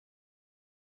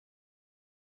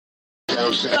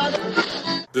This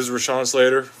is Rashawn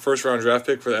Slater, first round draft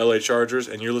pick for the LA Chargers,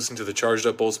 and you're listening to the Charged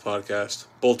Up Bolts podcast.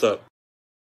 Bolt up.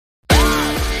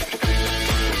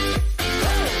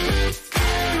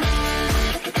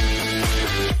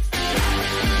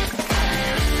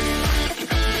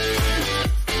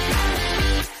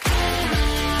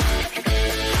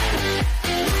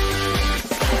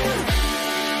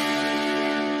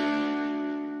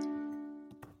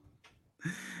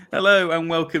 Hello and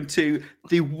welcome to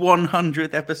the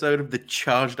 100th episode of the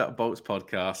Charged Up Bolts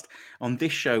podcast. On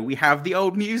this show, we have the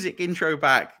old music intro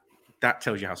back. That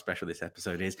tells you how special this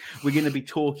episode is. We're going to be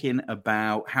talking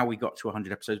about how we got to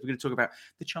 100 episodes. We're going to talk about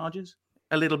the Chargers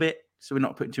a little bit, so we're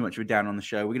not putting too much of it down on the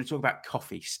show. We're going to talk about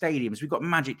coffee, stadiums. We've got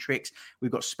magic tricks.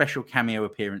 We've got special cameo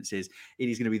appearances. It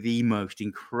is going to be the most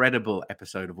incredible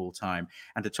episode of all time.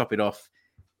 And to top it off,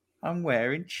 I'm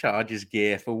wearing Chargers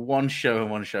gear for one show.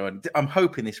 And I'm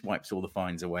hoping this wipes all the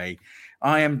fines away.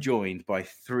 I am joined by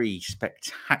three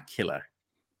spectacular,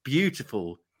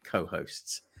 beautiful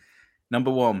co-hosts.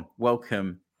 Number one,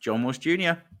 welcome, John Morse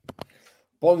Jr.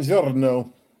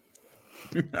 Buongiorno.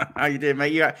 How you doing,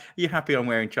 mate? You happy I'm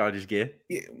wearing Chargers gear?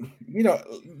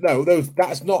 No,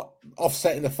 that's not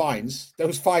offsetting the fines.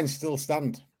 Those fines still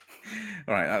stand.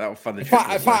 All right, that was fun. In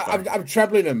fact, I'm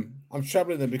trebling them. I'm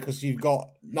trebling them because you've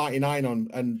got 99 on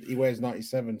and he wears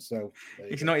 97. So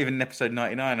it's not even episode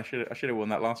 99. I should have won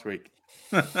that last week.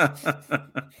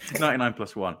 99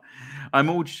 plus 1. I'm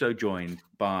also joined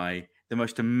by the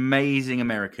most amazing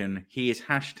American. He is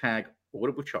hashtag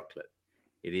Audible Chocolate.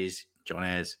 It is John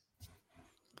Ayres.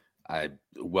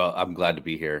 I'm glad to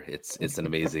be here. It's an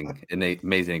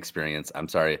amazing experience. I'm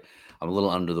sorry, I'm a little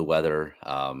under the weather.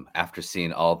 After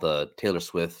seeing all the Taylor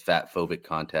Swift fat phobic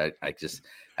content, I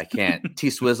can't.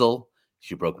 T-Swizzle,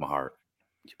 she broke my heart.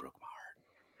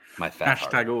 My fat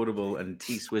hashtag heart. Audible and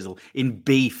T-Swizzle in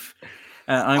beef.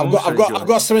 I've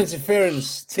got some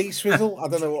interference. T-Swizzle. I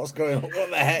don't know what's going on. What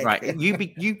the heck? Right,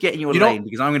 you get in your lane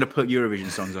because I'm going to put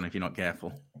Eurovision songs on if you're not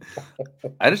careful.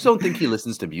 I just don't think he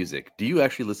listens to music. Do you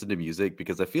actually listen to music?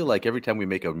 Because I feel like every time we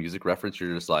make a music reference,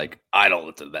 you're just like, I don't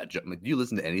listen to that. Do you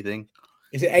listen to anything?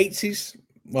 Is it 80s?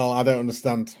 Well, I don't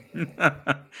understand.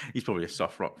 He's probably a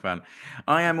soft rock fan.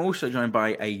 I am also joined by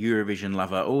a Eurovision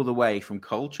lover all the way from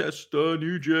Colchester,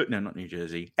 New Jersey. No, not New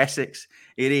Jersey. Essex.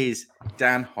 It is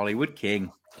Dan Hollywood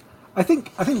King. I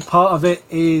think part of it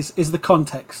is the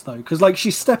context though, because like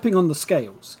she's stepping on the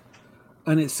scales,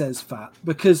 and it says fat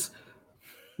because,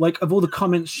 like, of all the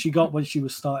comments she got when she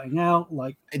was starting out,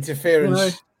 like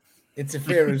interference.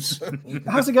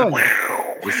 How's it going?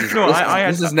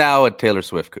 This is now a Taylor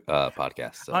Swift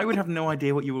podcast. So. I would have no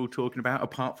idea what you were all talking about,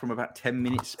 apart from about 10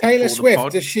 minutes. Taylor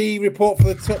Swift, does she report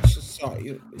for the touch?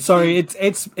 Sorry,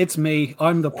 it's me.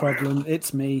 I'm the problem.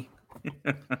 It's me.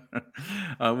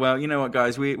 Well, you know what,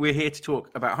 guys? We're here to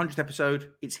talk about 100th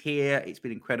episode. It's here. It's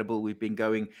been incredible. We've been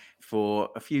going for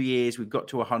a few years. We've got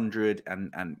to 100,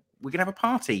 and we're going to have a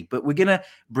party, but we're going to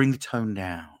bring the tone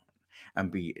down and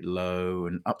be low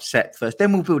and upset first.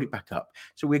 Then we'll build it back up.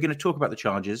 So we're going to talk about the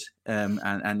Chargers.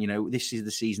 And you know, this is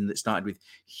the season that started with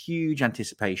huge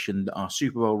anticipation, our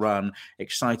Super Bowl run,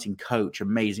 exciting coach,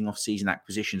 amazing off-season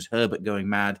acquisitions, Herbert going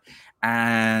mad,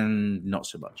 and not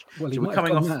so much. Well, so we're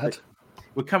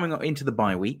coming up into the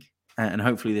bye week, and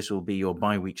hopefully this will be your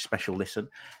bye week special listen.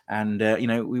 And, you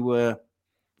know, we were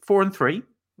 4-3,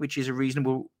 which is a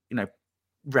reasonable,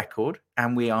 record,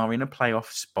 and we are in a playoff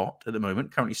spot at the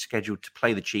moment, currently scheduled to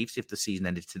play the Chiefs if the season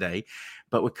ended today,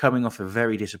 but we're coming off a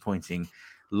very disappointing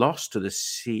loss to the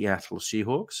Seattle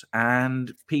Seahawks,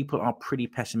 and people are pretty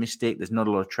pessimistic. There's not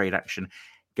a lot of trade action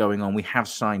going on. We have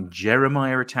signed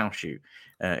Jeremiah Attaochu,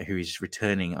 who is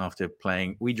returning after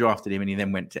playing. We drafted him and he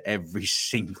then went to every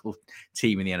single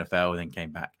team in the NFL and then came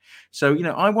back. So,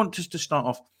 I want us to start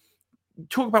off,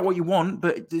 talk about what you want,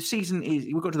 but the season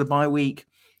we've got to the bye week.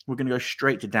 We're going to go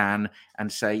straight to Dan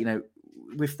and say,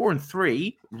 we're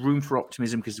 4-3, room for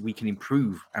optimism because we can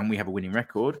improve and we have a winning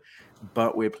record,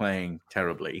 but we're playing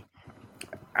terribly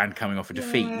and coming off a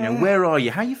defeat. Where are you?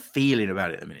 How are you feeling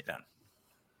about it at the minute,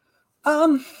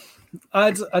 Dan?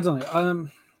 I don't know.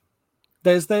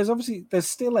 There's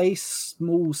still a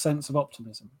small sense of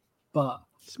optimism, but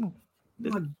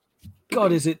my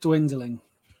God, is it dwindling?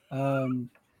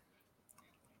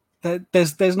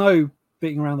 There's no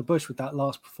beating around the bush with that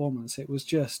last performance. It was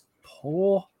just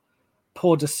poor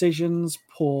decisions,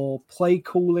 poor play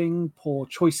calling, poor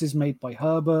choices made by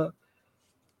Herbert.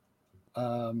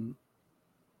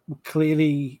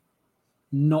 Clearly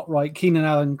not right. Keenan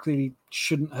Allen clearly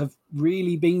shouldn't have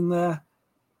really been there.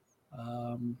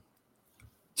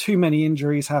 Too many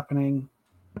injuries happening.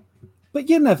 But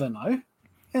you never know.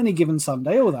 any given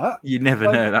Sunday, all that. You never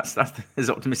Like, know. That's as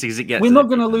optimistic as it gets. We're not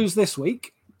going to lose this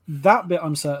week. That bit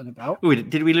I'm certain about. Oh,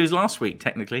 did we lose last week,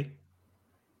 technically?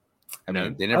 I No.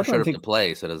 mean, they I never don't showed up think- to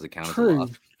play, so does it count as a True,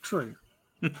 loss? true.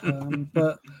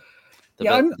 But The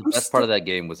yeah, best part of that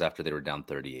game was after they were down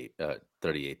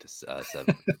 38 to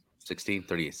 7, 16,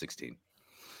 38-16.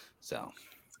 So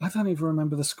I don't even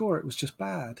remember the score. It was just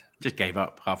bad. Just gave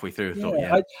up halfway through. Thought,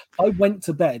 Yeah, I went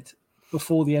to bed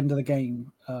before the end of the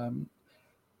game,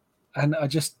 and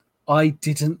I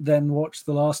didn't then watch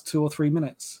the last 2 or 3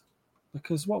 minutes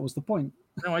because what was the point?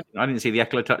 No, I didn't see the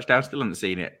Eckler touchdown. Still haven't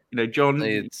seen it. John.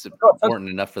 it's important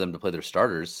enough for them to play their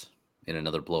starters in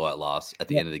another blowout loss at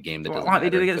the end of the game. That Well, doesn't like they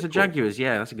did matter, against the but cool. Jaguars.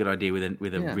 Yeah, that's a good idea with a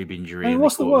Yeah. rib injury. I mean, and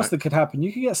what's the worst quarterback. that could happen?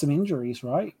 You could get some injuries,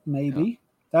 right? Maybe.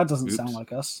 That doesn't Oops. sound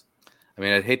like us. I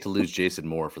mean, I'd hate to lose Jason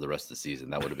Moore for the rest of the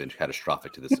season. That would have been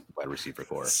catastrophic to this wide receiver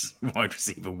core. Wide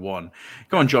receiver 1.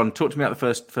 Go on, John. Talk to me about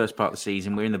the first part of the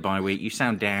season. We're in the bye week. You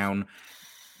sound down.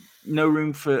 No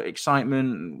room for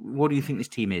excitement. What do you think this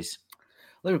team is?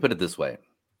 Let me put it this way.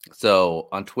 So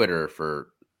on Twitter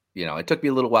it took me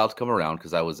a little while to come around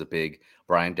because I was a big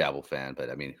Brian Dabble fan, but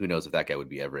I mean, who knows if that guy would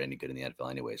be ever any good in the NFL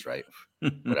anyways, right?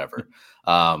 Whatever.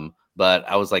 But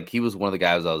I was like, he was one of the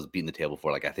guys I was beating the table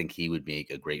for. Like, I think he would make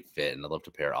a great fit, and I'd love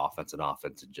to pair offense and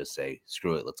just say,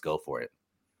 screw it, let's go for it.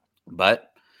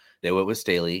 But they went with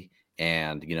Staley,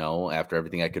 and after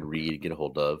everything I could read, get a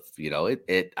hold of,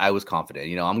 I was confident.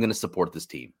 I'm going to support this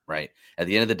team, right? At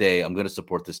the end of the day, I'm going to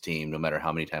support this team no matter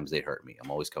how many times they hurt me. I'm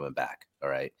always coming back. All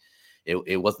right.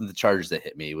 It wasn't the Chargers that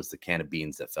hit me. It was the can of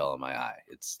beans that fell in my eye.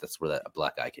 That's where that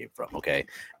black eye came from. Okay.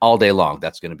 All day long.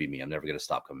 That's going to be me. I'm never going to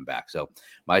stop coming back. So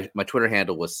my Twitter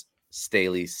handle was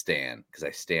Staley Stan because I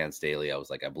stan Staley. I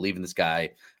was like, I believe in this guy.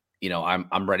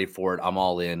 I'm ready for it. I'm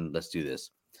all in. Let's do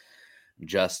this.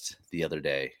 Just the other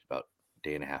day, about a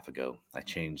day and a half ago, I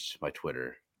changed my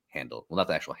Twitter handle. Well, not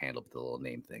the actual handle, but the little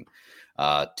name thing,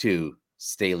 to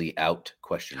Staley out ?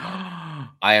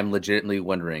 I am legitimately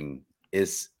wondering,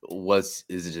 is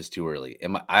it just too early?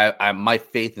 My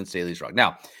faith in Staley's wrong.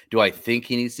 Now, do I think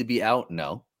he needs to be out?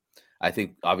 No. I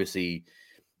think obviously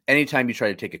anytime you try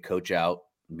to take a coach out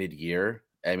mid-year,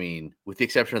 I mean, with the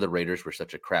exception of the Raiders, we're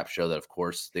such a crap show that of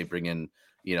course they bring in,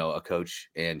 a coach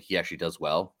and he actually does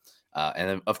well. And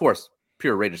then of course,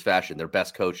 pure Raiders fashion, their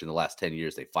best coach in the last 10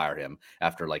 years, they fire him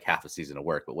after like half a season of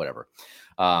work, but whatever.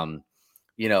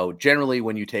 Generally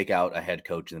when you take out a head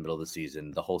coach in the middle of the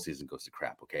season, the whole season goes to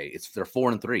crap. Okay. They're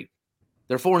 4-3.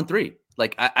 They're 4-3.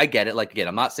 Like I get it. Like, again,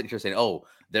 I'm not sitting here saying, oh,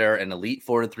 they're an elite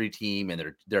 4-3 team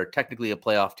and they're technically a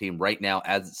playoff team right now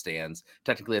as it stands.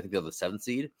 Technically, I think they're the 7th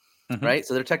seed, right?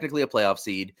 So they're technically a playoff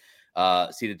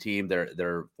seeded team.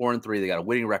 They're 4-3. They got a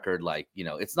winning record. Like,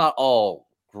 it's not all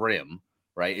grim,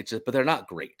 right? But they're not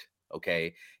great.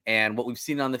 Okay. And what we've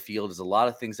seen on the field is a lot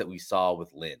of things that we saw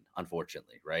with Lynn,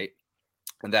 unfortunately, right?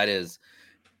 And that is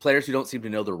players who don't seem to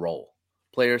know their role,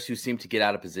 players who seem to get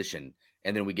out of position,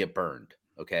 and then we get burned.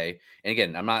 Okay. And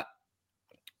again, I'm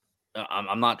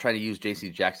not trying to use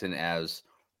JC Jackson as,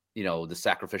 the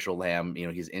sacrificial lamb.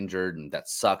 He's injured and that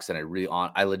sucks. And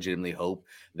I legitimately hope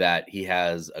that he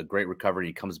has a great recovery.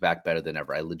 He comes back better than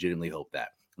ever. I legitimately hope that.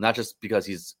 Not just because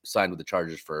he's signed with the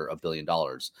Chargers for $1 billion,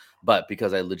 but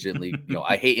because I legitimately,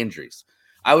 I hate injuries.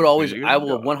 I will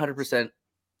 100%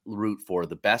 root for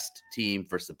the best team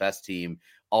versus the best team,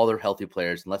 all their healthy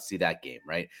players, and let's see that game,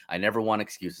 right? I never want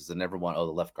excuses. I never want, the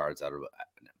left guard's out of it.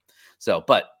 So,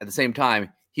 but at the same time,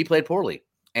 he played poorly.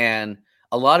 And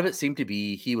a lot of it seemed to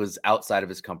be he was outside of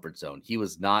his comfort zone. He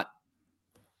was not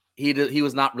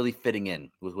really fitting in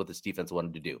with what this defense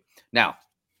wanted to do. Now,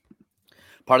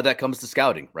 part of that comes to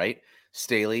scouting, right?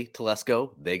 Staley,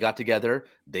 Telesco, they got together,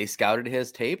 they scouted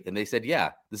his tape, and they said,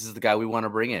 yeah, this is the guy we want to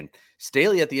bring in.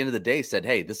 Staley, at the end of the day, said,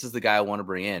 hey, this is the guy I want to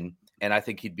bring in, and I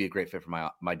think he'd be a great fit for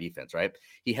my defense, right?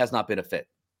 He has not been a fit,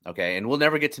 okay? And we'll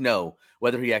never get to know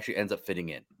whether he actually ends up fitting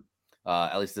in,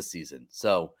 at least this season.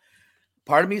 So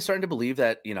part of me is starting to believe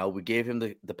that, we gave him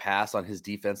the pass on his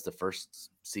defense the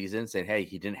first season, saying, hey,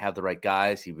 he didn't have the right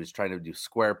guys. He was trying to do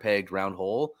square peg, round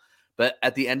hole. But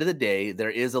at the end of the day, there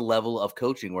is a level of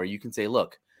coaching where you can say,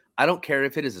 look, I don't care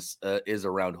if it is a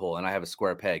round hole and I have a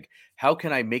square peg. How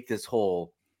can I make this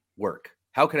hole work?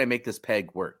 How can I make this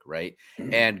peg work, right?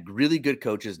 And really good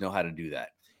coaches know how to do that.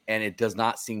 And it does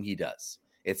not seem he does.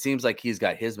 It seems like he's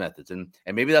got his methods. And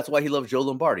maybe that's why he loves Joe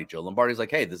Lombardi. Joe Lombardi's like,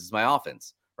 hey, this is my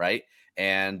offense, right?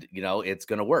 And, it's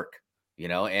going to work,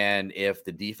 and if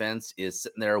the defense is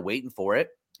sitting there waiting for it,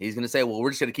 he's going to say, well, we're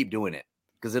just going to keep doing it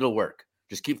because it'll work.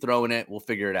 Just keep throwing it. We'll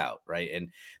figure it out. Right. And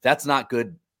that's not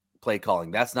good play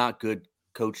calling. That's not good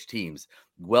coach teams.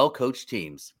 Well-coached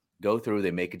teams go through,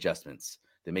 they make adjustments,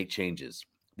 they make changes.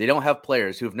 They don't have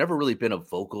players who have never really been a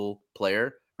vocal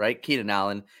player, right? Keenan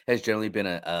Allen has generally been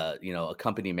a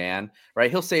company man,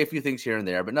 right? He'll say a few things here and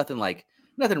there, but nothing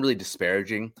really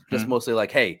disparaging. Just mostly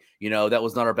like, hey, that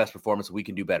was not our best performance. We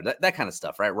can do better. That kind of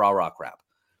stuff, right? Rah crap.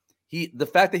 The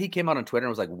fact that he came out on Twitter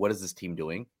and was like, what is this team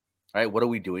doing? Right? What are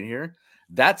we doing here?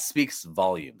 That speaks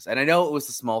volumes. And I know it was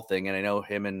a small thing, and I know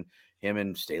him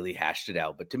and Staley hashed it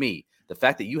out. But to me, the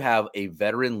fact that you have a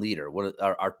veteran leader,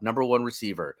 our number one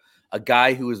receiver, a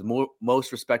guy who is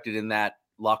most respected in that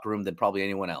locker room than probably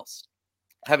anyone else,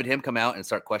 having him come out and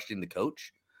start questioning the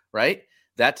coach, right?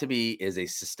 That to me is a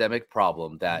systemic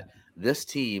problem that this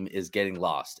team is getting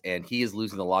lost, and he is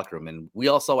losing the locker room. And we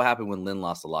all saw what happened when Lynn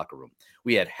lost the locker room.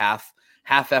 We had half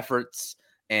efforts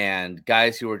and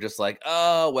guys who were just like,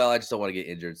 oh, well, I just don't want to get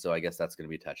injured, so I guess that's going to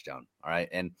be a touchdown. All right.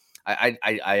 And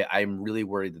I'm really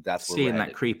worried that's where seeing we're that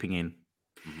headed. creeping in.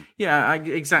 Mhm. Yeah,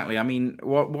 exactly. I mean,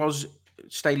 what was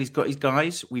Staley's got his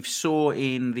guys? We've saw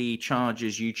in the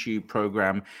Chargers YouTube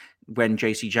program when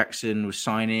JC Jackson was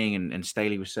signing and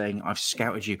Staley was saying, I've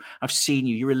scouted you. I've seen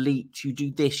you. You're elite. You do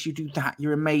this. You do that.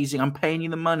 You're amazing. I'm paying you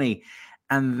the money.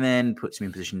 And then puts him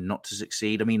in position not to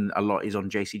succeed. I mean, a lot is on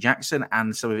JC Jackson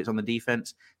and some of it's on the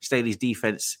defense. Staley's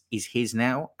defense is his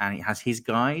now, and it has his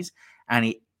guys,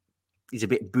 and he's a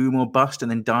bit boom or bust and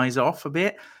then dies off a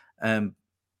bit.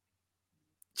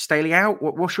 Staley out.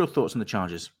 What's your thoughts on the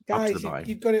Chargers? Guys, up to the bye?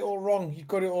 you've got it all wrong. You've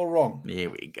got it all wrong. Here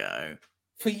we go.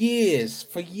 For years,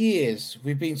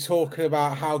 we've been talking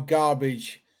about how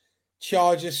garbage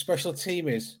Chargers special team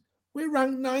is. We're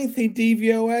ranked 9th in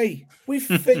DVOA. We've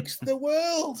fixed the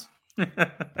world.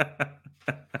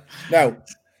 No,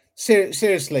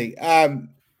 seriously. I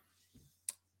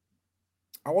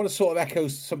want to sort of echo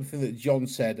something that John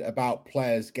said about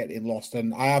players getting lost.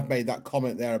 And I have made that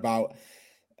comment there about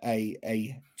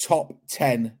a top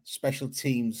 10 special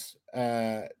teams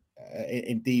in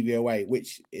DVOA,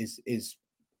 which is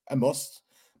a must.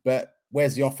 But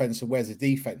where's the offense and where's the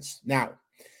defense? Now,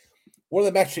 one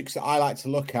of the metrics that I like to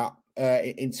look at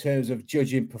in terms of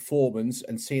judging performance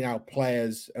and seeing how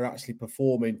players are actually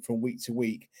performing from week to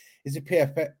week is the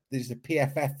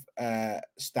PFF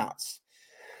stats.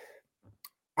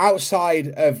 Outside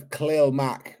of Khalil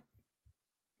Mack,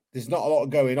 there's not a lot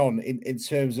going on in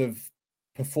terms of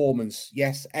performance.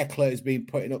 Yes, Eckler has been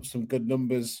putting up some good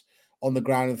numbers on the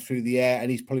ground and through the air, and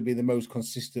he's probably been the most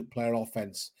consistent player on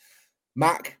offense.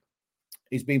 Mack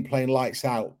has been playing lights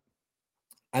out.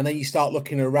 And then you start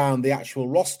looking around the actual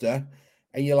roster,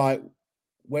 and you're like,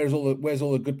 where's all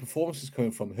the good performances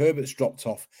coming from? Herbert's dropped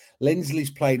off. Lindsley's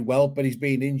played well, but he's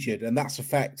been injured, and that's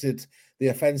affected the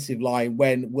offensive line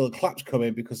when Will Clapp's come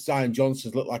in, because Zion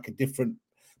Johnson's looked like a different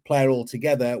player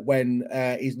altogether when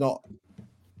he's not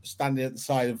standing at the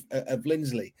side of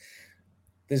Lindsley.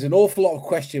 There's an awful lot of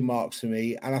question marks for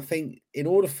me, and I think in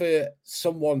order for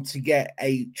someone to get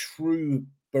a true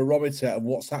barometer of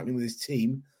what's happening with his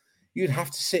team, you'd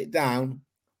have to sit down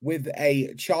with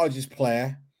a Chargers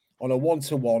player on a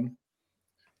one-to-one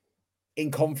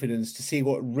in confidence to see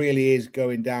what really is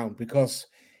going down. Because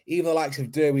even the likes of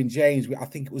Derwin James, I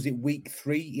think it was in week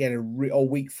 3, or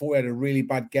week 4, he had a really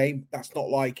bad game. That's not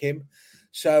like him.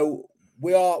 So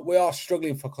we are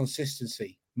struggling for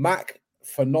consistency. Mack,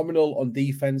 phenomenal on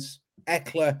defense.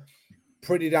 Eckler,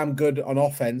 pretty damn good on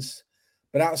offense.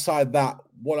 But outside that,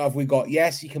 what have we got?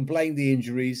 Yes, you can blame the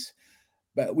injuries.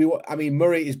 But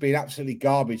Murray has been absolutely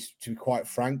garbage, to be quite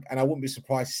frank, and I wouldn't be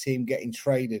surprised to see him getting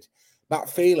traded. Matt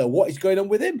Fielder, what is going on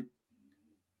with him?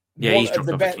 Yeah, he's dropped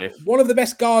off a cliff. One of the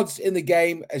best guards in the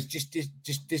game has just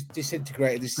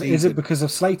disintegrated this season. Is it because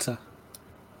of Slater?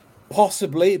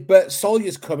 Possibly, but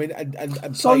Sawyer's coming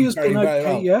and Sawyer's been okay,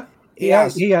 well. Yeah. He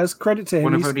has. Credit to him.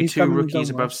 One of only 2 rookies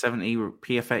above 70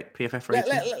 PFF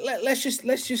rating.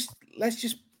 Let's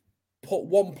just put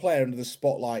one player under the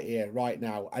spotlight here right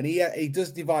now, and he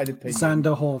does divide opinion.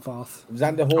 Xander Horvath,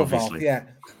 Obviously. yeah.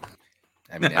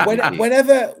 I mean,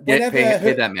 whenever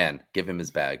pay that man, give him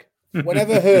his bag.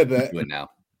 Whenever Herbert Do it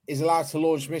now. is allowed to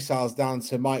launch missiles down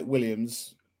to Mike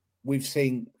Williams, we've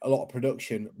seen a lot of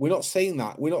production. We're not seeing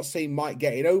that. We're not seeing Mike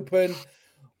getting open.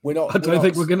 I don't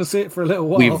think we're going to see it for a little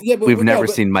while. We've never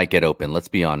seen Mike get open. Let's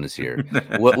be honest here.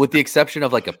 With the exception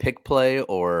of like a pick play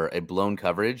or a blown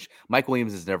coverage, Mike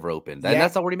Williams is never open.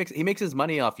 That's not what he makes. He makes his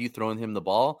money off you throwing him the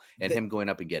ball and him going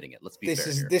up and getting it. Let's be fair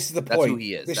here. This is the point. That's who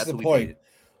he is. This is the point.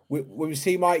 When we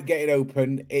see Mike getting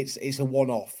open, it's a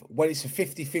one-off. When it's a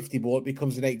 50-50 ball, it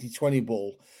becomes an 80-20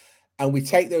 ball. And we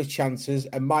take those chances,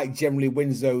 and Mike generally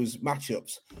wins those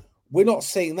matchups. We're not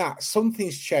seeing that.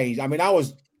 Something's changed. I mean, I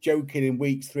was joking in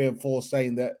weeks 3 and 4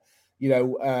 saying that,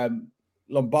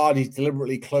 Lombardi's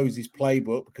deliberately closed his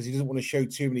playbook because he doesn't want to show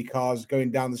too many cards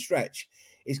going down the stretch.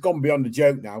 it's gone beyond a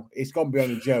joke now. It's gone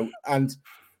beyond a joke. And,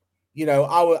 you know,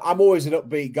 I'm always an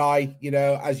upbeat guy. You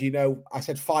know, as you know, I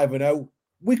said 5-0.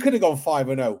 We could have gone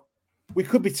 5-0. We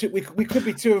could be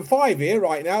 2-5 here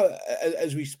right now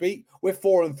as we speak. We're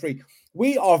 4-3.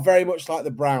 We are very much like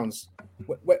the Browns.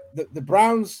 The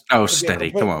Browns. Oh,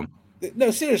 steady. Come on.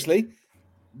 No, seriously.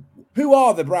 Who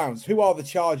are the Browns? Who are the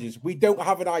Chargers? We don't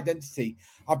have an identity.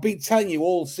 I've been telling you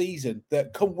all season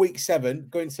that come week 7,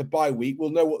 going to bye week, we'll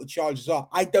know what the Chargers are.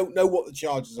 I don't know what the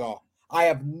Chargers are. I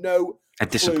have no a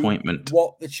disappointment.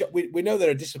 What we know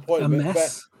they're a disappointment,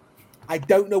 but I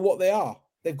don't know what they are.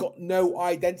 They've got no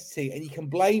identity, and you can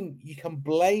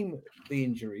blame the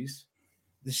injuries.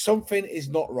 There's something is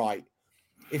not right.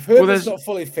 If Herbert's not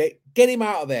fully fit, get him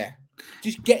out of there.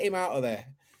 Just get him out of there.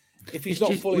 If he's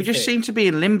not fully fit. We just seem to be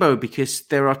in limbo because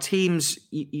there are teams.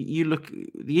 You look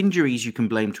the injuries you can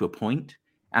blame to a point,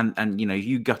 and you know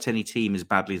you gut any team as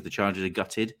badly as the Chargers are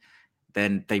gutted,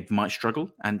 then they might struggle.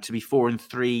 And to be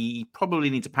 4-3, probably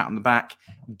need to pat on the back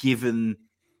given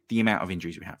the amount of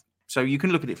injuries we have. So you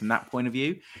can look at it from that point of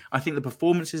view. I think the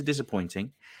performance is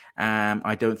disappointing. I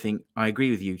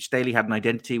agree with you. Staley had an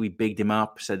identity. We bigged him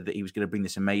up, said that he was going to bring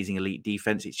this amazing elite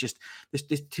defense. It's just this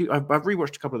two. I've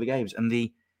rewatched a couple of the games,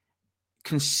 and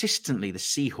consistently the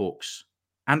Seahawks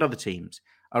and other teams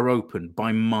are open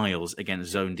by miles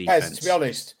against zone defense. Bez, to be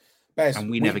honest,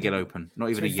 and we never get open.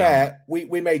 Not even a yard. Fair,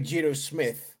 we made Geno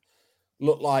Smith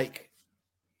look like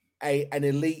an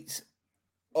elite,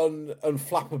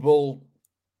 unflappable.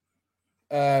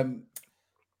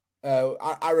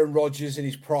 Aaron Rodgers in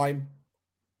his prime,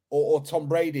 or Tom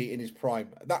Brady in his prime.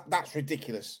 That's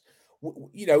ridiculous.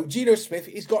 You know, Geno Smith,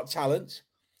 he's got talent.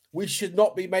 We should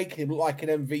not be making him look like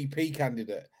an MVP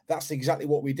candidate. That's exactly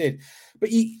what we did.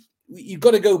 But you've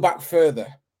got to go back further.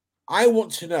 I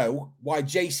want to know why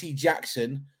J.C.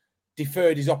 Jackson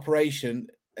deferred his operation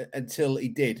until he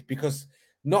did, because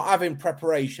not having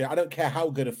preparation, I don't care how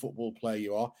good a football player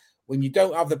you are, when you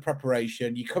don't have the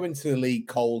preparation, you come into the league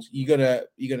cold, you're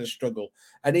gonna struggle.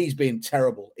 And he's been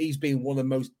terrible. He's been one of the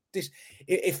most.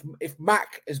 If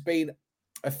Mac has been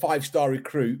a 5-star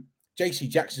recruit, JC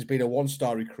Jackson's been a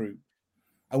 1-star recruit,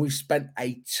 and we've spent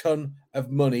a ton of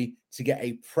money to get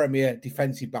a premier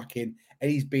defensive back in,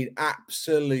 and he's been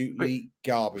absolutely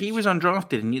garbage. He was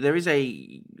undrafted, and there is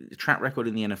a track record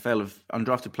in the NFL of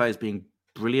undrafted players being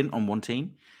brilliant on one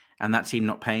team, and that team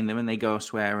not paying them, and they go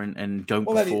elsewhere and don't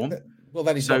perform.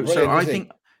 Then he's not brilliant, so I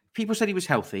think people said he was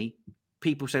healthy.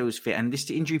 People say he was fit, and this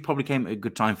injury probably came at a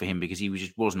good time for him because he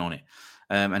just wasn't on it.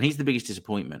 And he's the biggest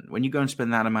disappointment. When you go and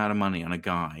spend that amount of money on a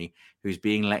guy who's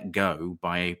being let go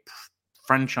by a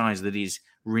franchise that is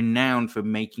renowned for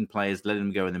making players, letting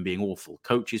them go and then being awful.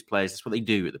 Coaches, players, that's what they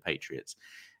do at the Patriots.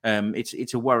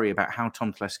 It's a worry about how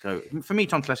Tom Telesco. For me,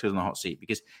 Tom Telesco is on the hot seat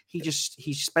because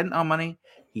he spent our money.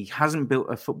 He hasn't built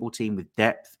a football team with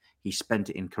depth. He spent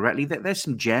it incorrectly. There's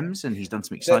some gems and he's done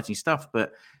some exciting stuff,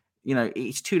 but you know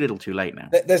it's too little, too late now.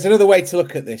 There's another way to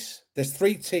look at this. There's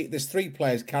three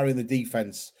players carrying the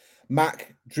defense.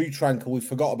 Mac, Drew Tranquil, we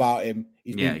forgot about him.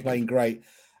 He's been playing great,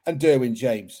 and Derwin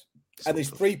James. And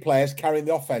there's 3 players carrying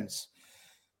the offense.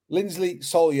 Lindsley,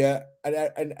 Sawyer, and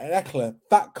Eckler.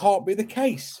 That can't be the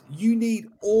case. You need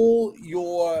all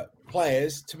your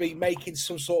players to be making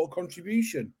some sort of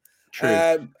contribution. True.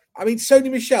 I mean, Sony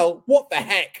Michel, what the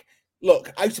heck?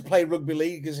 Look, I used to play rugby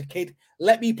league as a kid.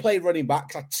 Let me play running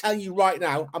back. I tell you right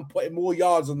now, I'm putting more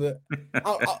yards on the.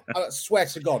 I swear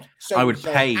to God, I would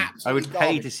pay. I would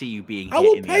pay to see you being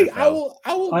hit in the NFL.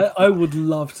 I would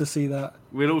love to see that.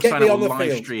 We'll all sign up and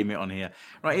live stream it on here.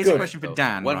 Right, here's a question for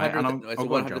Dan. 100th, it's a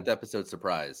 100th episode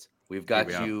surprise. We've got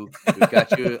you. We've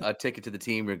got you a ticket to the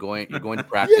team. You're going to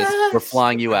practice. Yes! We're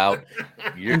flying you out.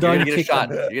 You're going to get a shot.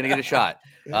 You're going to get a shot.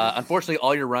 Unfortunately,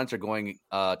 all your runs are going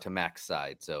to Mac's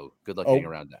side. So good luck getting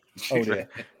around that. Oh dear.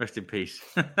 Rest in peace.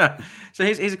 So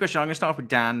here's a question. I'm going to start off with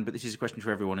Dan, but this is a question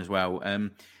for everyone as well.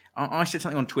 I said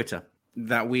something on Twitter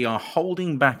that we are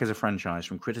holding back as a franchise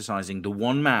from criticizing the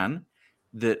one man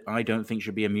that I don't think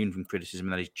should be immune from criticism,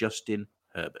 and that is Justin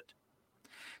Herbert.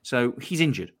 So he's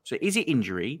injured. So is it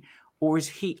injury? Or is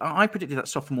he? I predicted that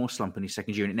sophomore slump in his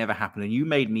second year, and it never happened. And you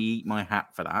made me eat my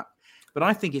hat for that. But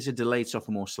I think it's a delayed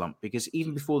sophomore slump because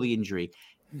even before the injury,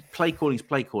 play calling is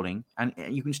play calling, and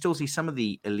you can still see some of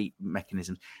the elite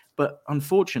mechanisms. But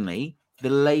unfortunately,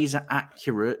 the laser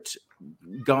accurate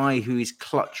guy who is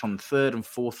clutch on 3rd and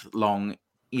 4th long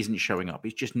isn't showing up.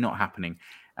 It's just not happening.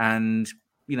 And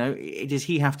you know, does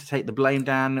he have to take the blame,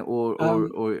 Dan,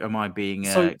 or am I being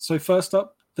so first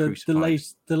up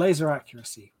the laser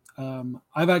accuracy?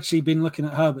 I've actually been looking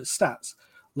at Herbert's stats.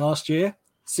 Last year,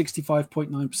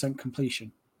 65.9%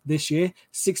 completion. this year,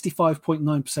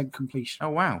 65.9% completion. Oh,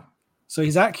 wow. So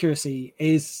his accuracy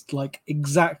is like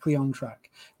exactly on track.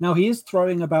 Now he is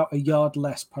throwing about a yard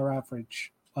less per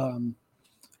average,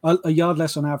 a yard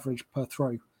less on average per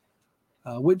throw,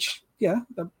 which,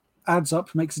 that adds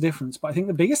up, makes a difference. But I think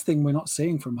the biggest thing we're not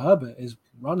seeing from Herbert is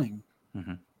running,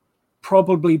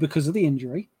 probably because of the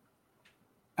injury.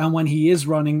 And when he is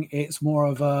running, it's more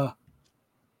of a,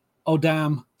 oh,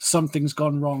 damn, something's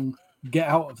gone wrong. Get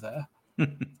out of there.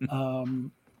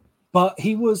 But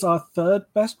he was our third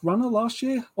best runner last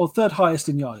year, or third highest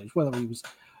in yardage. Whether he was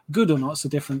good or not is a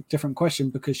different question,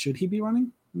 because should he be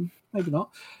running? Maybe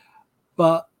not.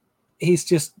 But he's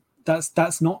just,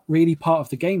 that's not really part of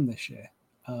the game this year.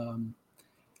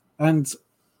 And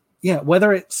yeah,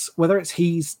 whether it's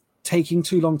he's taking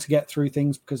too long to get through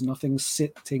things because nothing's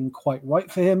sitting quite right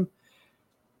for him,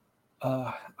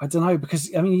 I don't know,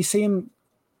 because I mean, you see him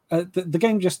the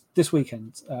game just this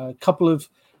weekend, a couple of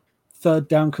third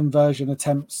down conversion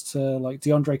attempts to like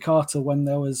DeAndre Carter when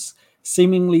there was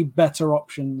seemingly better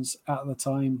options at the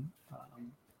time.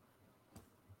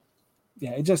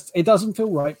 It doesn't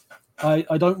feel right.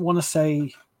 I don't want to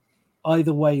say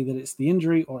either way that it's the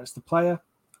injury or it's the player.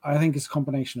 I think it's a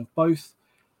combination of both.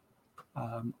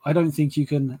 I don't think you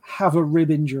can have a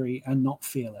rib injury and not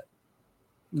feel it.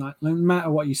 No matter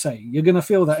what you say, you're going to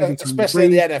feel that every time, especially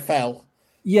in the NFL.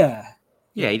 Yeah,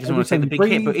 he doesn't want to take the big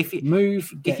hit. But if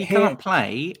he can't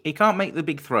play, he can't make the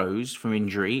big throws from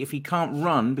injury. If he can't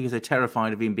run because they're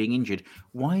terrified of him being injured,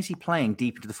 why is he playing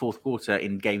deep into the fourth quarter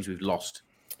in games we've lost?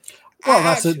 Well,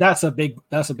 that's a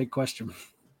big question.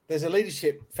 There's a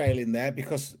leadership failing there,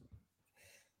 because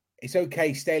it's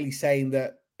okay Staley saying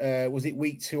that was it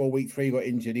week 2 or week 3 he got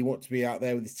injured. He wanted to be out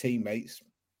there with his teammates.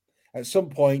 At some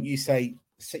point, you say,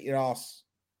 sit your ass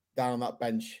down on that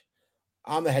bench.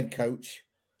 I'm the head coach,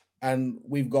 and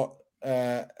we've got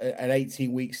an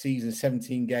 18-week season,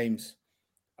 17 games,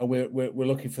 and we're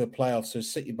looking for the playoffs. So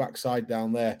sit your backside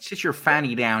down there. Sit your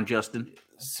fanny down, Justin.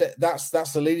 That's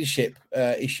the leadership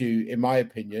issue, in my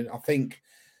opinion. I think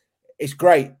it's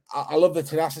great. I love the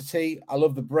tenacity. I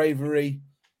love the bravery.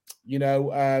 You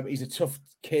know, he's a tough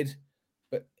kid,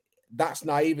 but that's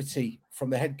naivety from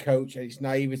the head coach, and it's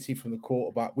naivety from the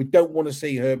quarterback. We don't want to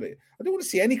see Herbert. I don't want to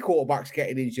see any quarterbacks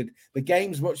getting injured. The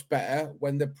game's much better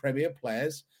when the premier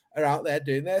players are out there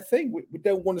doing their thing. We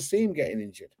don't want to see him getting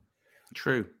injured.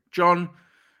 True. John,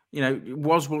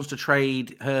 wants to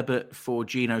trade Herbert for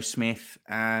Geno Smith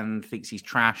and thinks he's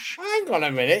trash. Hang on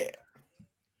a minute.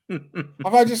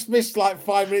 Have I just missed like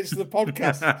 5 minutes of the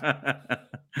podcast?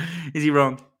 Is he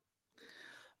wrong?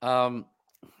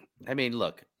 I mean,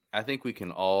 look, I think we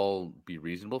can all be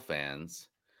reasonable fans.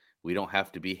 We don't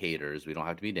have to be haters. We don't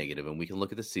have to be negative, and we can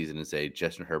look at the season and say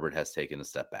Justin Herbert has taken a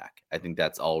step back. I think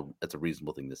that's a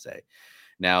reasonable thing to say.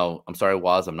 Now, I'm sorry,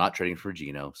 Waz, I'm not trading for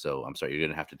Geno, so I'm sorry, you're going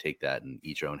to have to take that and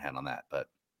eat your own hand on that. But,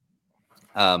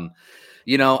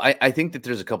 I think that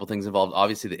there's a couple things involved.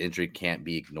 Obviously, the injury can't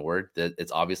be ignored. That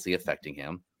it's obviously affecting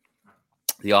him.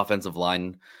 The offensive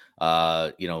line,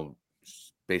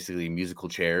 basically musical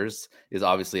chairs, is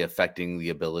obviously affecting the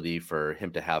ability for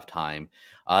him to have time.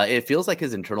 It feels like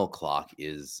his internal clock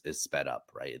is sped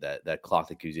up, right? That clock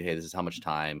that gives you, hey, this is how much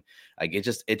time. Like it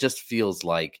just feels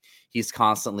like he's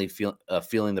constantly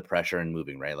feeling the pressure and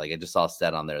moving, right? Like I just saw a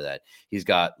stat on there that he's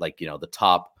got the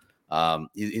top.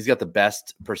 He's got the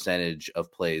best percentage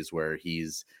of plays where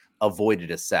he's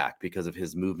avoided a sack because of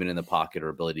his movement in the pocket or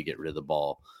ability to get rid of the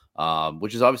ball,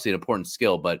 which is obviously an important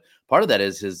skill. But part of that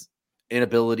is his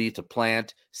inability to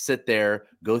plant, sit there,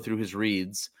 go through his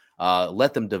reads,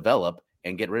 let them develop,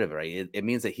 and get rid of it, right? It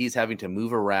means that he's having to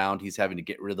move around. He's having to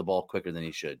get rid of the ball quicker than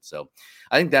he should. So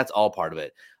I think that's all part of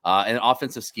it. And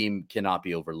offensive scheme cannot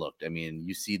be overlooked. I mean,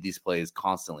 you see these plays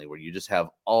constantly where you just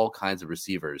have all kinds of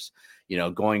receivers,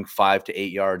 going 5 to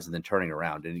 8 yards and then turning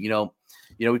around. And,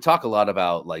 we talk a lot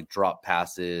about like drop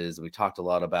passes, and we talked a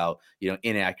lot about,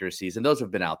 inaccuracies, and those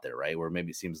have been out there, right? Where maybe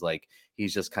it seems like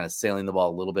he's just kind of sailing the ball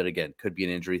a little bit. Again, could be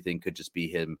an injury thing, could just be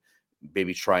him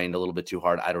maybe trying a little bit too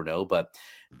hard. I don't know. But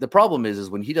the problem is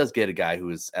when he does get a guy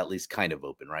who is at least kind of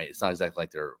open, right? It's not exactly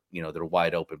like they're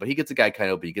wide open, but he gets a guy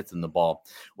kind of open. He gets in the ball.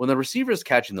 When the receiver is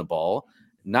catching the ball,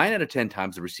 9 out of 10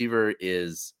 times the receiver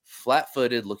is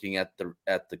flat-footed looking at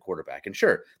the quarterback. And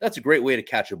sure, that's a great way to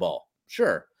catch a ball.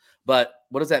 Sure. But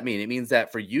what does that mean? It means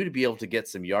that for you to be able to get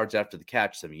some yards after the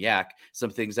catch, some yak, some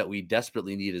things that we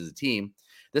desperately need as a team,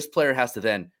 this player has to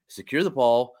then secure the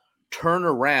ball, turn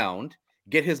around,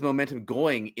 get his momentum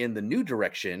going in the new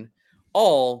direction,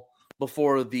 all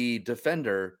before the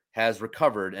defender has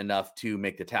recovered enough to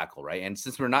make the tackle, right? And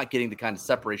since we're not getting the kind of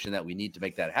separation that we need to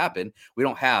make that happen, we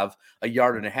don't have a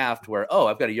yard and a half to where, oh,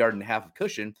 I've got a yard and a half of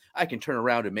cushion, I can turn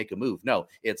around and make a move. No,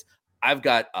 it's I've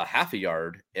got a half a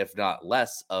yard, if not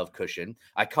less, of cushion.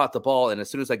 I caught the ball, and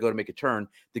as soon as I go to make a turn,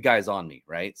 the guy's on me,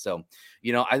 right? So,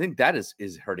 I think that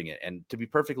is hurting it. And to be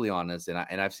perfectly honest, and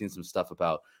I've seen some stuff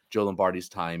about Joe Lombardi's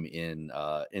time in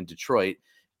Detroit.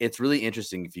 It's really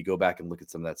interesting if you go back and look at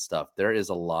some of that stuff. There is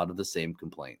a lot of the same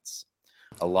complaints,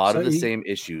 a lot of the same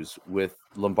issues with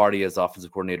Lombardi as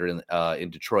offensive coordinator in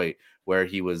Detroit, where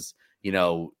he was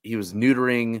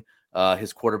neutering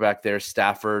his quarterback there,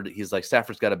 Stafford. He's like,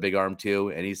 Stafford's got a big arm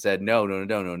too, and he said,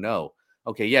 no.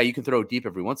 Okay, yeah, you can throw deep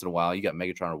every once in a while. You got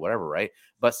Megatron or whatever, right?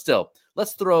 But still,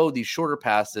 let's throw these shorter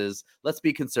passes. Let's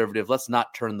be conservative. Let's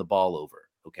not turn the ball over.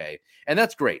 Okay, and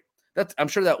that's great. I'm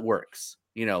sure that works,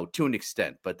 to an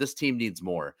extent, but this team needs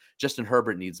more. Justin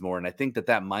Herbert needs more. And I think that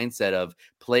mindset of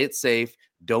play it safe,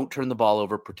 don't turn the ball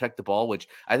over, protect the ball, which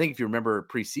I think if you remember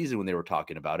preseason when they were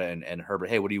talking about it and Herbert,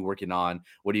 hey, what are you working on?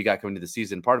 What do you got coming to the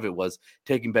season? Part of it was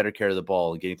taking better care of the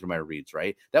ball and getting through my reads,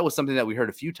 right? That was something that we heard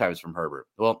a few times from Herbert.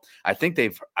 Well, I think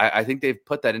they've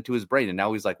put that into his brain. And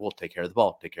now he's like, well, take care of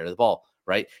the ball,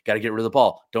 right? Got to get rid of the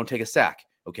ball. Don't take a sack.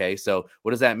 Okay, so what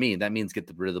does that mean? That means get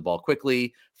rid of the ball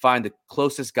quickly, find the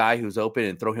closest guy who's open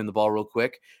and throw him the ball real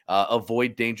quick,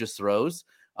 avoid dangerous throws,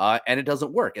 and it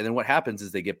doesn't work. And then what happens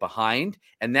is they get behind,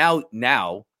 and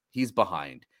now he's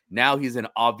behind. Now he's in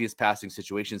obvious passing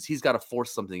situations. He's got to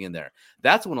force something in there.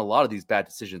 That's when a lot of these bad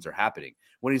decisions are happening.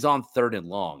 When he's on 3rd and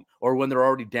long, or when they're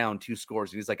already down 2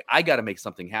 scores, and he's like, I got to make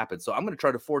something happen. So I'm going to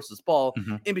try to force this ball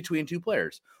in between 2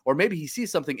 players. Or maybe he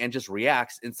sees something and just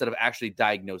reacts instead of actually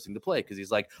diagnosing the play, because he's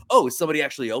like, oh, is somebody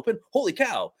actually open? Holy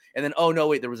cow. And then, oh, no,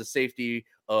 wait, there was a safety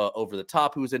over the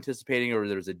top who was anticipating, or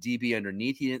there was a DB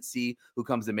underneath he didn't see who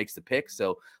comes and makes the pick.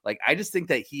 So, I just think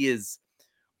that he is –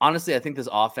 honestly, I think this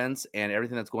offense and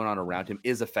everything that's going on around him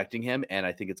is affecting him, and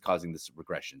I think it's causing this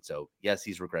regression. So, yes,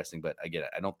 he's regressing, but again,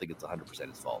 I don't think it's 100%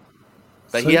 his fault.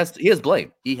 But he has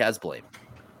blame. He has blame.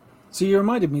 So you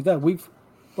reminded me that we've,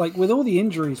 with all the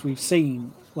injuries we've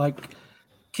seen,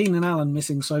 Keenan Allen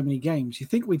missing so many games, you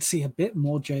think we'd see a bit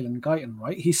more Jalen Guyton,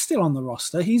 right? He's still on the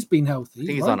roster. He's been healthy. I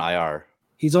think he's on IR.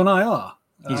 He's on IR.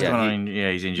 He's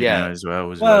he's injured now as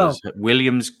well as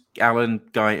Williams, Allen,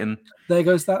 Guyton. There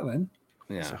goes that then.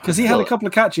 Yeah, because he had a couple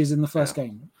of catches in the first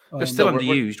game. But still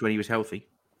underused when he was healthy.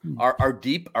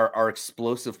 Our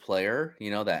explosive player,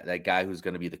 that guy who's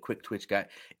going to be the quick twitch guy,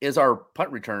 is our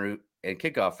punt returner and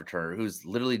kickoff returner, who's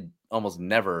literally almost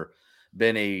never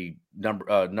been a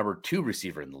number 2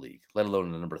 receiver in the league, let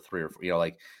alone a number 3 or 4.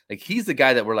 Like he's the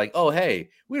guy that we're like, oh, hey,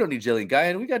 we don't need Jalen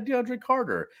Guyton, we got DeAndre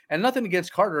Carter. And nothing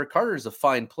against Carter. Carter is a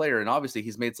fine player, and obviously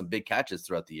he's made some big catches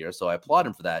throughout the year, so I applaud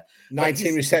him for that.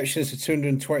 19 receptions for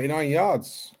 229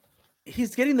 yards.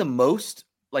 He's getting the most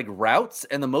routes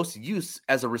and the most use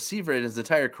as a receiver in his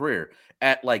entire career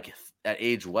at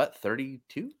age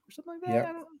 32 or something like that.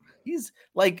 Yep. He's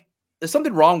there's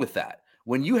something wrong with that.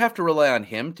 When you have to rely on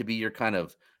him to be your kind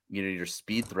of, your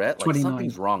speed threat,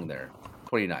 something's wrong there.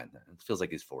 29. It feels like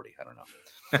he's 40. I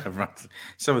don't know.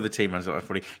 Some of the team runs like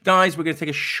 40. Guys, we're going to take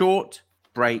a short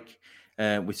break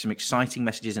with some exciting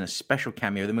messages and a special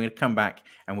cameo. Then we're going to come back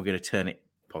and we're going to turn it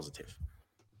positive.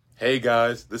 Hey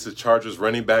guys, this is Chargers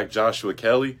running back Joshua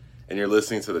Kelly, and you're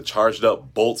listening to the Charged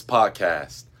Up Bolts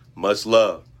podcast. Much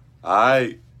love. All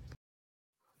right.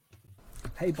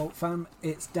 Hey Bolt fam,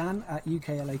 it's Dan at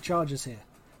UKLA Chargers here.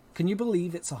 Can you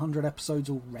believe it's 100 episodes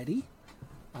already?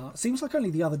 Seems like only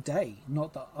the other day,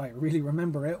 not that I really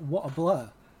remember it. What a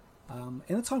blur.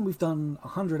 In the time we've done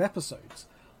 100 episodes,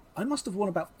 I must have worn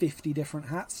about 50 different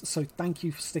hats, so thank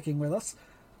you for sticking with us.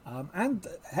 And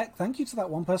heck, thank you to that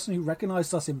one person who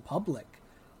recognized us in public.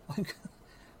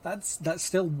 That's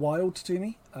still wild to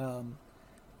me. But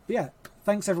yeah,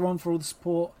 thanks everyone for all the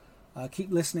support.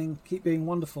 Keep listening, keep being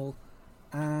wonderful,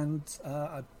 and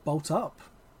bolt up.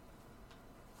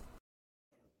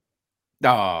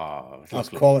 Oh, that's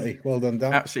quality. Well done,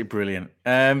 Dan. Absolutely brilliant.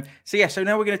 So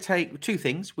now we're going to take 2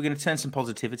 things. We're going to turn some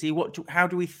positivity. How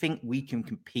do we think we can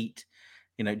compete?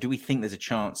 Do we think there's a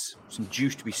chance, some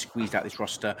juice to be squeezed out this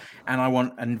roster? And I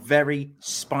want a very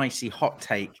spicy hot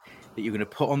take that you're going to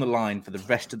put on the line for the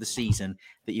rest of the season,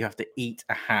 that you have to eat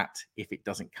a hat if it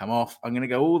doesn't come off. I'm going to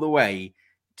go all the way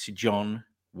to John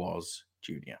Was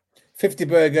Jr. 50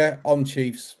 burger on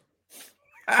Chiefs.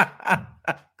 Of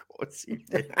course you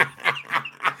did.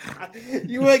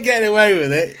 You weren't getting away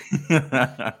with it.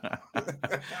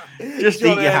 Just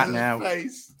eat your hat now.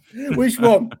 Face. Which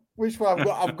one?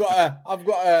 I've got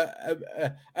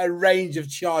a range of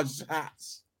Chargers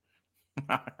hats.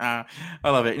 I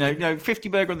love it. 50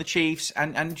 burger on the Chiefs.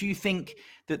 And do you think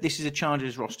that this is a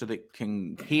Chargers roster that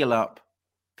can heal up,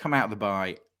 come out of the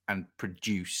bye, and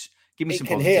produce? Give me some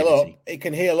positivity. It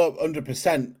can heal up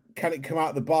 100%. Can it come out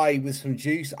of the bye with some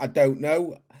juice? I don't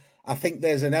know. I think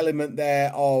there's an element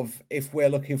there of, if we're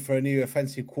looking for a new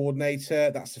offensive coordinator,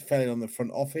 that's a failing on the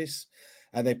front office,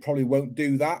 and they probably won't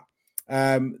do that.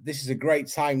 This is a great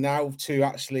time now to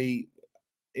actually,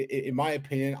 in my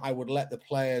opinion, I would let the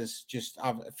players just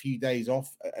have a few days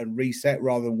off and reset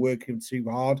rather than working too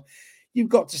hard. You've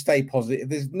got to stay positive.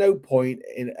 There's no point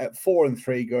in at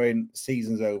 4-3 going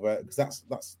season's over, because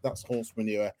that's horse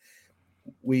manure.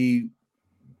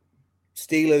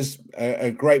 Steelers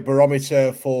a great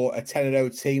barometer for a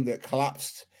 10-0 team that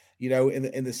collapsed,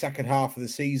 in the second half of the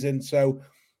season. So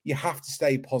you have to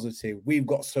stay positive. We've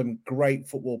got some great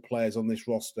football players on this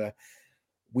roster.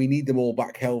 We need them all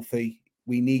back healthy.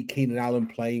 We need Keenan Allen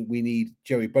playing. We need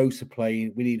Joey Bosa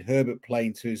playing. We need Herbert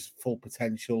playing to his full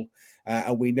potential.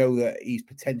 And we know that he's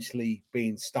potentially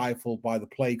being stifled by the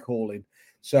play calling.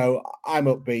 So I'm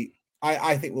upbeat.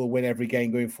 I think we'll win every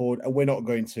game going forward, and we're not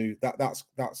going to.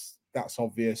 That's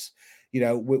obvious.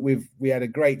 We had a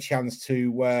great chance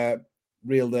to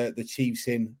reel the Chiefs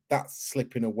in. That's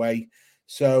slipping away.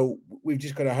 So we've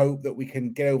just got to hope that we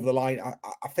can get over the line.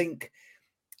 I think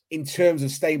in terms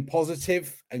of staying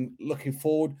positive and looking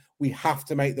forward, we have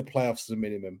to make the playoffs as a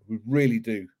minimum. We really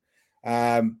do.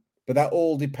 But that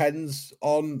all depends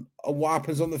on what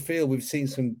happens on the field. We've seen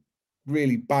some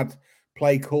really bad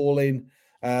play calling.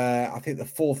 I think the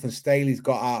 4th and Staley's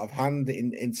got out of hand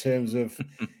in terms of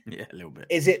yeah, a little bit.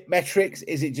 Is it metrics?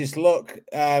 Is it just luck?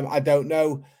 I don't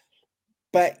know.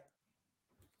 But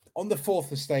on the 4th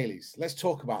and Staley's, let's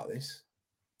talk about this.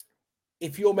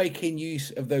 If you're making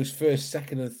use of those first,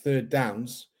 second, and third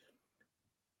downs,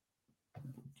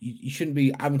 you shouldn't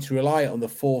be having to rely on the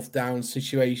 4th down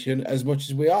situation as much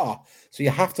as we are. So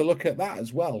you have to look at that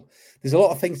as well. There's a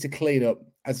lot of things to clean up.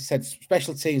 As I said,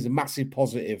 special teams are massive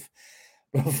positive.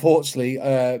 But unfortunately,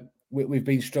 we've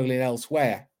been struggling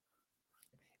elsewhere.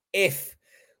 If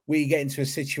we get into a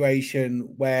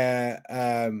situation where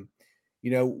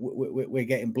we're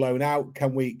getting blown out,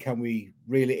 can we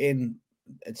reel it in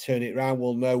and turn it around?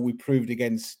 Well, no, we proved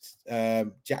against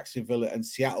Jacksonville and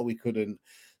Seattle we couldn't.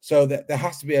 So that there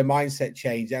has to be a mindset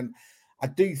change. And I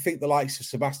do think the likes of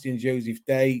Sebastian Joseph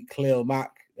Day, Khalil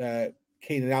Mack,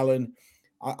 Keenan Allen,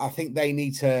 I think they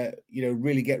need to,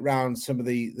 really get round some of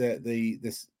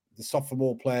the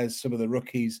sophomore players, some of the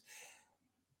rookies,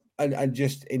 and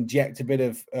just inject a bit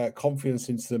of confidence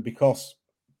into them, because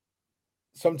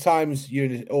sometimes you're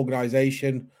in an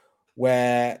organization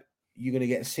where you're going to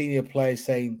get senior players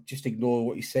saying, just ignore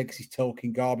what he said because he's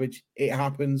talking garbage. It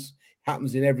happens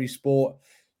in every sport.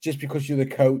 Just because you're the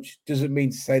coach doesn't mean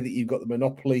to say that you've got the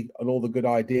monopoly on all the good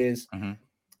ideas. Mm-hmm.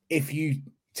 If you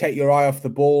take your eye off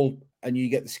the ball and you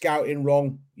get the scouting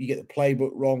wrong, you get the playbook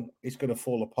wrong, it's going to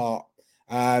fall apart.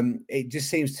 It just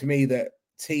seems to me that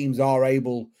teams are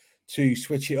able to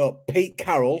switch it up. Pete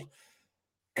Carroll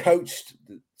coached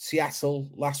Seattle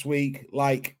last week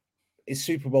like it's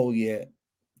Super Bowl year.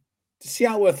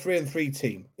 Seattle were a 3-3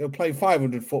 team. They were playing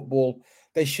 500 football.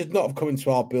 They should not have come into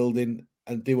our building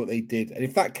and do what they did. And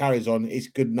if that carries on, it's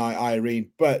good night,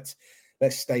 Irene. But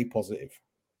let's stay positive.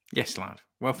 Yes, lad.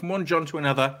 Well, from one John to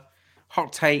another,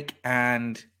 hot take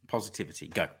and positivity.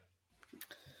 Go.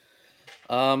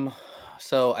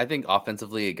 So I think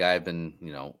offensively, a guy I've been,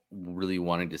 really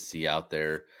wanting to see out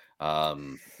there. I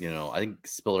think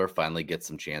Spiller finally gets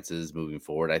some chances moving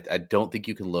forward. I don't think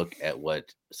you can look at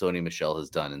what Sony Michel has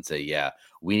done and say, yeah,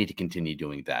 we need to continue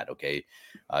doing that. Okay.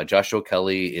 Joshua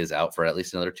Kelly is out for at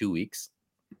least another 2 weeks.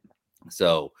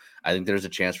 So I think there's a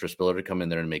chance for Spiller to come in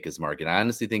there and make his mark. And I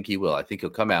honestly think he will. I think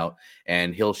he'll come out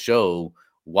and he'll show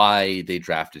why they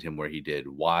drafted him where he did,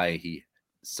 why he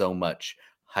so much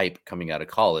hype coming out of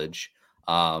college.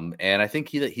 And I think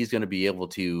he's going to be able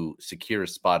to secure a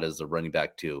spot as a running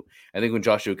back too. I think when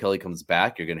Joshua Kelly comes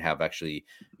back, you're going to have actually,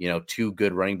 2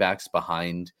 good running backs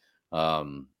behind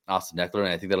Austin Eckler. And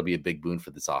I think that'll be a big boon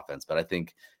for this offense. But I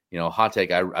think, hot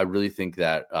take, I really think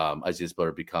that Isaiah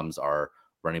Spiller becomes our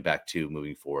running back 2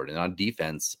 moving forward. And on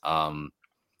defense,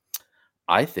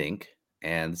 I think,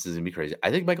 and this is going to be crazy,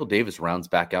 I think Michael Davis rounds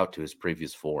back out to his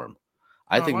previous form.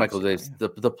 I Oh, think I'd Michael say that,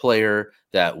 Davis, the player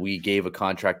that we gave a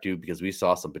contract to because we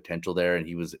saw some potential there and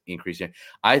he was increasing.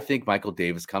 I think Michael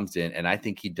Davis comes in and I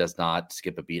think he does not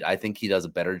skip a beat. I think he does a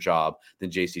better job than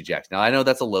JC Jackson. Now, I know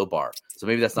that's a low bar, so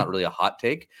maybe that's not really a hot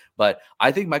take, but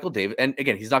I think Michael Davis, and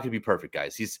again, he's not going to be perfect,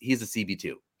 guys. He's a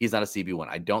CB2. He's not a CB1.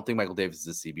 I don't think Michael Davis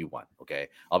is a CB1, okay?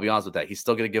 I'll be honest with that. He's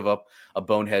still going to give up a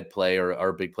bonehead play or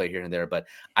a big play here and there, but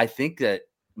I think that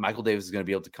Michael Davis is going to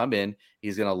be able to come in.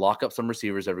 He's going to lock up some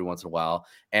receivers every once in a while.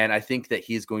 And I think that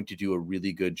he's going to do a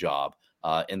really good job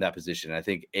in that position. And I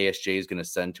think ASJ is going to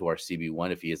send to our CB1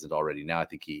 if he isn't already now. I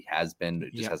think he has been.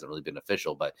 It just hasn't really been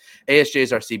official. But ASJ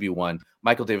is our CB1,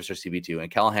 Michael Davis our CB2, and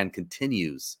Callahan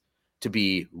continues to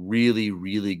be really,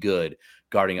 really good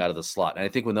guarding out of the slot. And I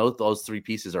think when those three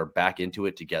pieces are back into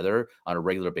it together on a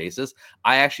regular basis,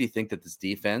 I actually think that this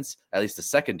defense, at least the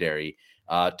secondary,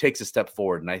 takes a step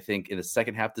forward. And I think in the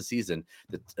second half of the season,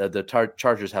 the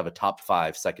Chargers have a top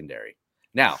 5 secondary.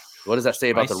 Now, what does that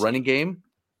say about the running game?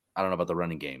 I don't know about the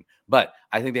running game, but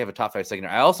I think they have a top 5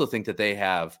 secondary. I also think that they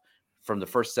have, from the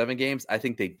first 7 games, I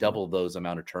think they double those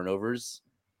amount of turnovers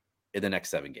in the next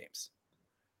 7 games.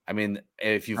 I mean,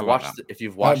 if you've watched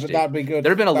it, that'd be good.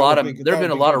 There have been a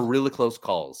lot of really close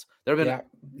calls. There have been,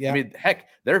 yeah. I mean, heck,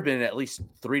 there have been at least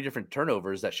 3 different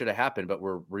turnovers that should have happened, but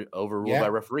were overruled by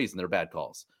referees and they're bad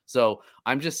calls. So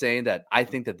I'm just saying that I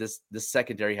think that this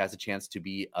secondary has a chance to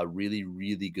be a really,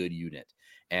 really good unit.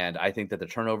 And I think that the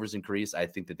turnovers increase. I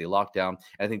think that they lock down.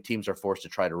 I think teams are forced to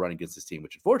try to run against this team,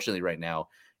 which unfortunately right now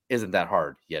isn't that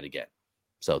hard yet again.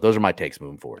 So those are my takes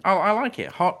moving forward. Oh, I like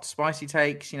it. Hot, spicy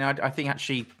takes. I think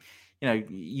actually,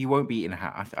 you won't be eating a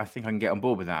hat. I think I can get on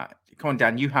board with that. Come on,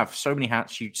 Dan. You have so many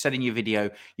hats. You said in your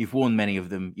video you've worn many of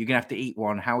them. You're gonna have to eat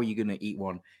one. How are you gonna eat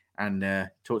one? And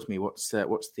talk to me. What's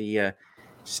the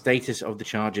status of the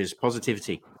Chargers?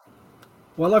 Positivity.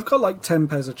 Well, I've got like 10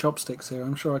 pairs of chopsticks here.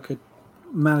 I'm sure I could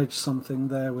manage something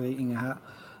there with eating a hat.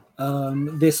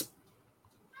 This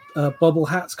bobble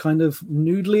hat's kind of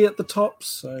noodly at the top,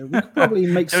 so we could probably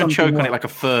make Don't something. choke on it like a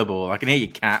fur ball. I can hear your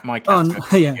cat. My cat.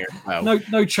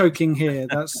 No choking here.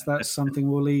 That's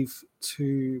something we'll leave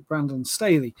to Brandon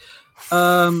Staley.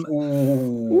 So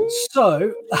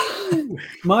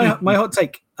my hot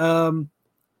take. I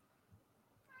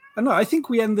think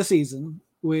we end the season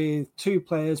with 2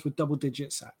 players with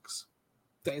double-digit sacks.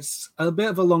 There's a bit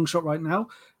of a long shot right now.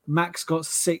 Max got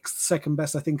 6th, second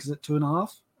best I think is at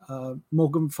 2.5.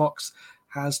 Morgan Fox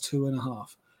has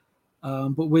 2.5.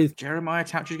 But with Jeremiah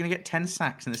Toucher is going to get 10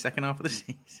 sacks in the second half of the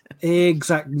season.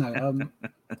 Exactly. No.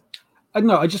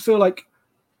 I just feel like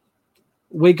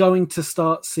we're going to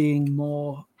start seeing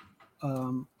more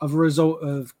of a result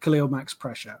of Khalil Mack's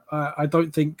pressure. I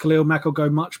don't think Khalil Mack will go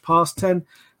much past 10.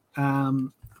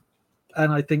 And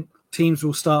I think teams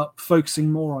will start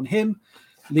focusing more on him,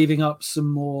 leaving up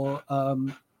some more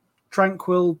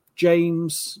Tranquil,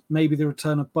 James, maybe the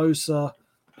return of Bosa.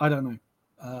 I don't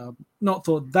know. Not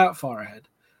thought that far ahead.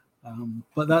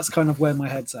 But that's kind of where my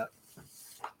head's at.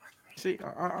 See,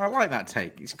 I like that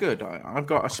take. It's good. I've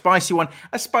got a spicy one.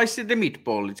 A spicy the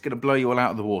meatball. It's going to blow you all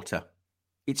out of the water.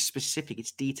 It's specific.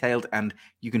 It's detailed, and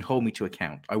you can hold me to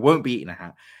account. I won't be eating a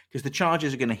hat because the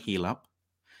Chargers are going to heal up.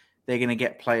 They're going to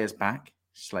get players back.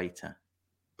 Slater,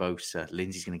 Bosa,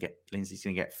 Lindsay's going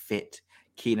to get fit.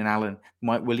 Keenan Allen,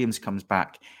 Mike Williams comes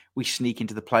back. We sneak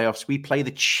into the playoffs. We play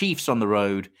the Chiefs on the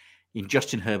road in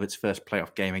Justin Herbert's first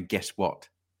playoff game, and guess what?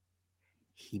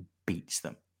 He beats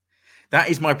them. That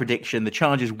is my prediction. The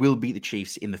Chargers will beat the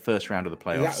Chiefs in the first round of the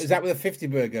playoffs. Is that with a 50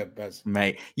 burger, Buzz?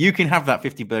 Mate, you can have that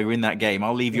 50 burger in that game.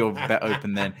 I'll leave your bet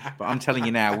open then. But I'm telling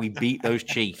you now, we beat those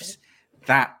Chiefs.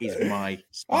 That is my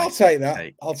I'll take that.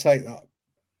 take. I'll take that.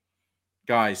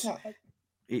 Guys,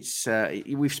 it's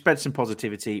we've spread some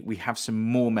positivity. We have some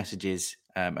more messages.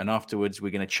 And afterwards,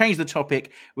 we're going to change the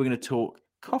topic. We're going to talk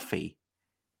coffee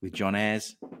with John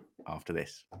Ayres after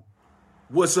this.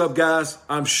 What's up, guys?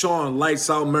 I'm Sean Lights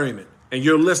Out Merriman, and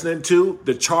you're listening to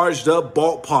the Charged Up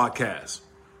Bolt Podcast.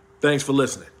 Thanks for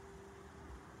listening.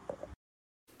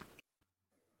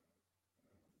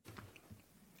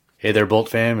 Hey there, Bolt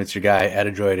fam. It's your guy,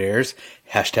 Adadroid Ayres,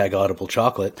 hashtag Audible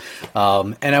Chocolate.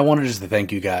 And I wanted just to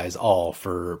thank you guys all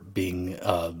for being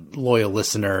loyal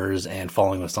listeners and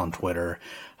following us on Twitter.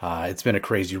 It's been a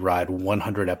crazy ride,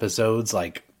 100 episodes.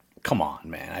 Like, come on,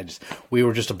 man. We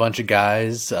were just a bunch of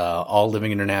guys, all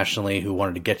living internationally, who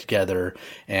wanted to get together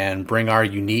and bring our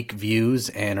unique views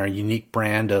and our unique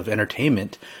brand of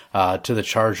entertainment to the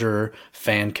Charger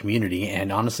fan community.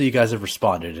 And honestly, you guys have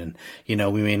responded. And,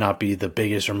 we may not be the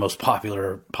biggest or most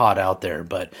popular pod out there,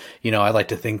 but, I like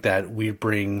to think that we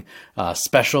bring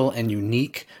special and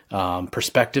unique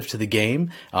perspective to the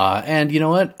game. And you know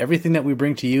what? Everything that we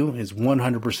bring to you is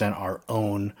 100% our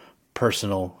own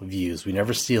personal views. We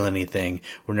never steal anything.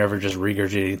 We're never just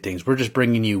regurgitating things. We're just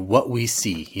bringing you what we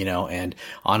see, and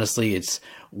honestly,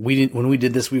 when we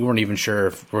did this, we weren't even sure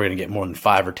if we're going to get more than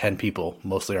 5 or 10 people,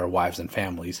 mostly our wives and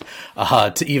families,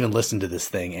 to even listen to this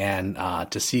thing, and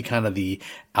to see kind of the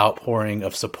outpouring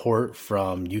of support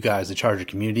from you guys, the Charger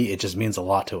community. It just means a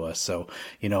lot to us. So,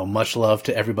 much love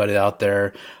to everybody out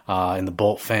there in the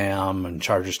Bolt fam and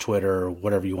Chargers Twitter, or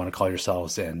whatever you want to call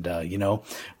yourselves. And,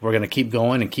 we're going to keep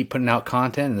going and keep putting out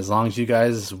content. And as long as you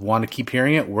guys want to keep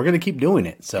hearing it, we're going to keep doing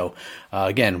it. So,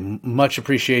 again, much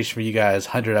appreciation for you guys.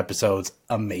 100 episodes.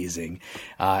 Amazing.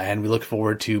 And we look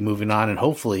forward to moving on and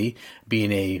hopefully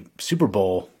being a Super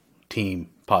Bowl team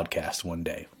podcast one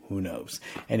day. Who knows?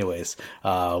 Anyways,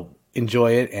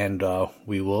 enjoy it, and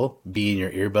we will be in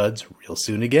your earbuds real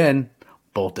soon again.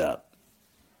 Bolt up.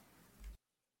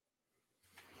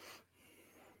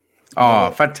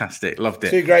 Oh, fantastic. Loved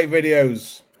it. 2 great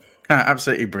videos.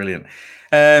 Absolutely brilliant.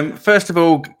 First of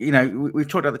all, we've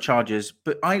talked about the Chargers,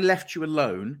 but I left you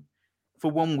alone for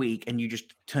 1 week and you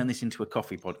just turned this into a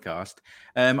coffee podcast.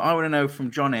 I want to know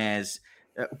from John Ayres,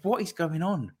 what is going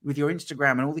on with your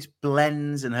Instagram and all these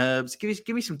blends and herbs? Give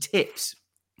me some tips.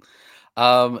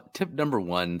 Tip number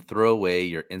 1, throw away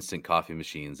your instant coffee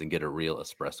machines and get a real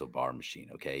espresso bar machine.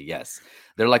 Okay. Yes.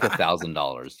 They're like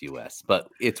 $1,000 US, but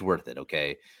it's worth it.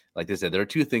 Okay. Like they said, there are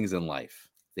 2 things in life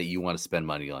that you want to spend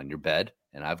money on: your bed.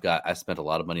 And I spent a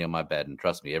lot of money on my bed, and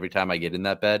trust me, every time I get in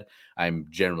that bed, I'm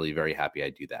generally very happy I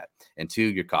do that. And 2,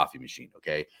 your coffee machine.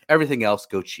 Okay. Everything else,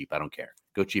 go cheap. I don't care.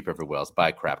 Go cheap everywhere else. Buy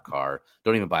a crap car.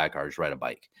 Don't even buy a car. Just ride a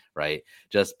bike. Right.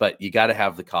 But you got to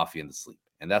have the coffee and the sleep.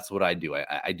 And that's what I do.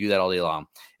 I do that all day long.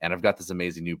 And I've got this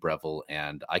amazing new Breville,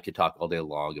 and I could talk all day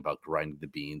long about grinding the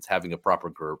beans, having a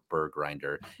proper burr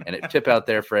grinder. And a tip out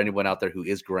there for anyone out there who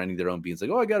is grinding their own beans, like,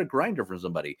 oh, I got a grinder from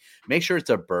somebody. Make sure it's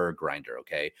a burr grinder,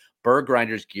 okay? Burr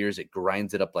grinders gears, it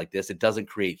grinds it up like this. It doesn't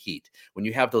create heat. When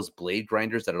you have those blade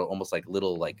grinders that are almost like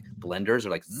little like blenders or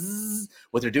like zzz,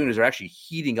 what they're doing is they're actually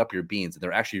heating up your beans and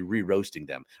they're actually re-roasting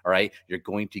them, all right? You're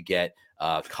going to get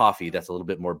coffee that's a little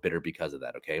bit more bitter because of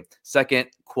that, okay? Second,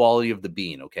 quality of the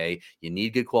bean, okay? You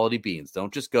need good quality beans.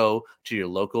 Don't just go to your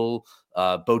local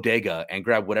bodega and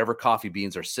grab whatever coffee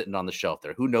beans are sitting on the shelf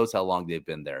there. Who knows how long they've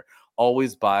been there?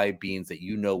 Always buy beans that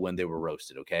you know when they were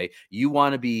roasted, okay? You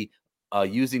want to be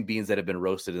using beans that have been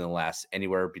roasted in the last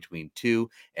anywhere between 2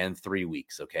 and 3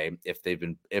 weeks, okay? If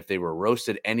they were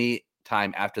roasted any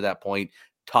time after that point,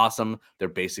 toss them. They're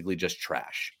basically just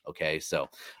trash. Okay. So,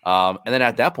 and then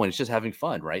at that point, it's just having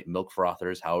fun, right? Milk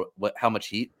frothers, how much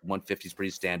heat? 150 is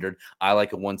pretty standard. I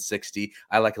like a 160.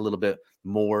 I like a little bit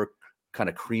more kind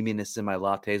of creaminess in my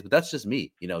lattes, but that's just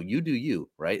me. You do you,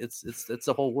 right? It's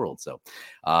a whole world. So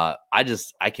I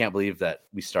can't believe that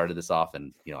we started this off,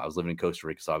 and I was living in Costa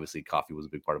Rica, so obviously coffee was a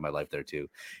big part of my life there too.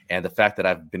 And the fact that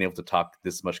I've been able to talk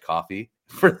this much coffee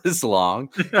for this long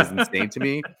is insane to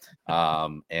me.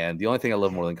 And the only thing I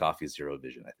love more than coffee is Zero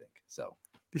Vision, I think. So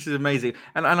this is amazing.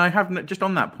 And I have just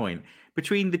on that point,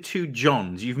 between the 2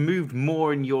 Johns, you've moved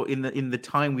more in the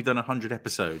time we've done 100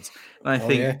 episodes. And I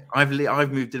think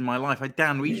I've moved in my life.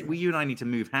 Dan, you and I need to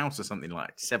move house or something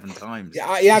like 7 times. Yeah,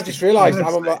 I've just realised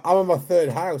I'm on my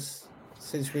 3rd house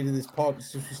since we did this pod.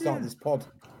 Since we started this pod.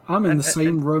 I'm in the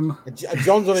same room.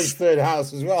 John's on his 3rd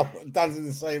house as well. Dan's in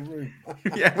the same room.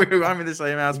 Yeah, I'm in the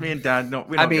same house. Me and Dad,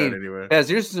 we're not going anywhere. Yours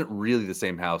isn't really the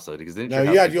same house though, because you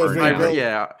had yours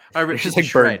rebuilt. I ripped just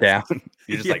like burned down.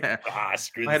 You're just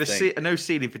screw I had no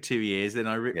ceiling for 2 years, then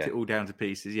I ripped it all down to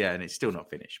pieces. Yeah, and it's still not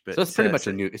finished. But so it's pretty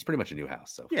much a new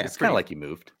house. So it's kind of like you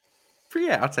moved.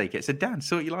 Yeah, I'll take it. So Dan,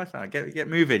 sort your life out. Get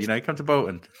moving. Come to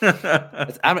Bolton.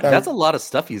 That's a lot of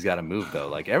stuff he's got to move though.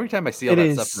 Like every time I see all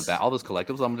that stuff in the back, all those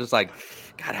collectibles, I'm just like,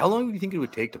 God, how long do you think it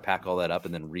would take to pack all that up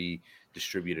and then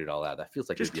redistribute it all out? That feels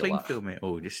like just it'd be a lot. Film it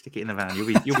all. Just stick it in the van.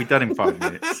 You'll be done in 5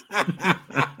 minutes.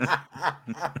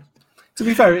 To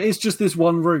be fair, it's just this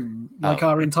one room, like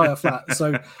our entire flat.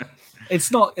 So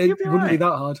it's not. It wouldn't be that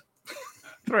hard.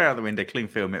 Throw it out the window, clean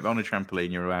film it on a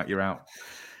trampoline. You're out.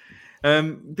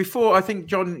 Before, I think,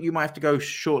 John, you might have to go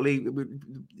shortly.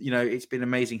 It's been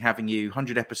amazing having you.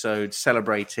 100 episodes,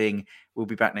 celebrating. We'll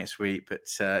be back next week. But,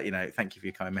 thank you for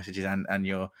your kind messages. And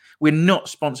we're not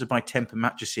sponsored by Temper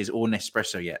Mattresses or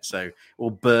Nespresso yet.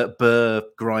 Or Burr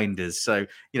Grinders. So,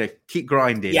 keep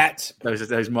grinding. Yet.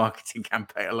 Those marketing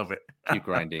campaign. I love it. Keep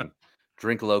grinding.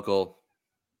 Drink local.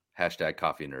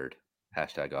 #coffee nerd.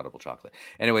 #audible chocolate.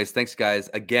 Anyways, thanks, guys.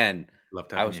 Again,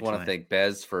 I just want to thank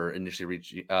Bez for initially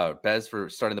reaching Bez for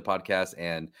starting the podcast,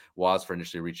 and Waz for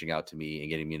initially reaching out to me and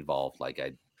getting me involved.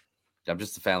 I'm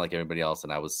just a fan like everybody else,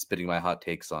 and I was spitting my hot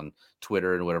takes on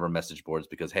Twitter and whatever message boards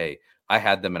because, hey, I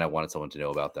had them and I wanted someone to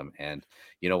know about them. And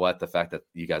you know what? The fact that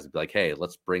you guys would be like, hey,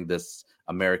 let's bring this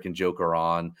American Joker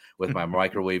on with my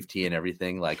microwave tea and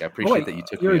everything. I appreciate that you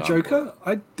took me on. You're a Joker?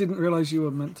 I didn't realize you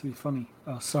were meant to be funny.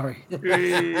 Oh, sorry.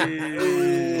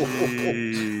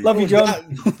 Love you,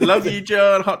 John. Love you,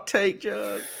 John. Hot take,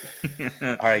 John.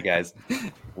 All right, guys.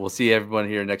 We'll see everyone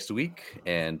here next week,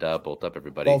 and bolt up,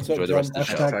 everybody. Enjoy the rest of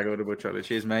the show.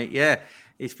 Cheers, mate. Yeah,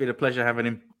 it's been a pleasure having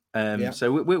him.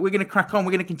 So we're going to crack on.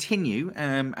 We're going to continue,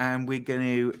 and we're going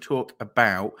to talk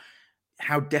about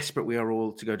how desperate we are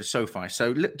all to go to SoFi.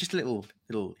 So just a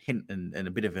little hint and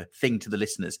a bit of a thing to the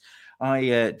listeners.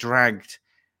 I dragged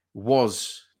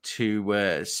Waz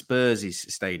to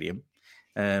Spurs' stadium.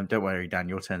 Don't worry, Dan,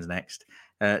 your turn's next.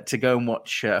 To go and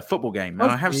watch a football game.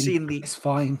 And I have seen the... It's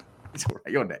fine. It's all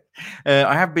right, you're next.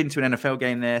 I have been to an NFL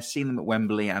game there, seen them at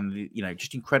Wembley, and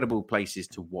just incredible places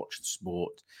to watch the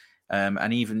sport.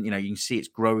 And even you can see it's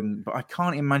growing, but I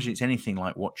can't imagine it's anything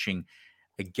like watching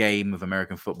a game of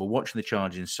American football, watching the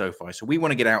Chargers in SoFi. So we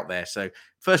want to get out there. So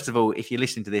first of all, if you're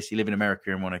listening to this, you live in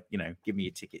America and want to give me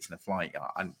your tickets and a flight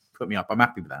and put me up, I'm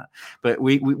happy with that. But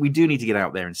we do need to get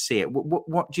out there and see it.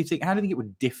 What do you think? How do you think it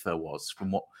would differ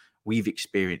from what we've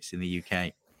experienced in the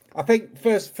UK? I think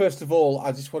first of all,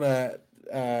 I just want to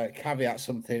caveat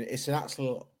something. It's an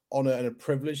absolute honour and a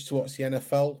privilege to watch the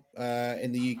NFL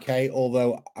in the UK,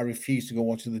 although I refuse to go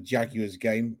watch the Jaguars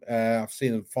game. I've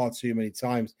seen them far too many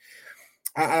times.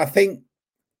 And I think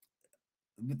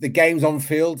the games on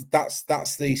field, that's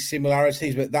the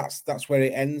similarities, but that's where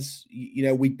it ends.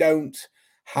 We don't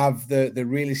have the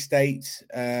real estate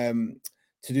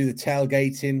to do the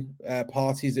tailgating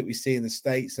parties that we see in the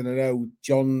States. And I know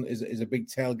John is a big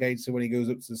tailgater when he goes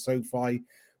up to the SoFi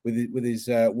with his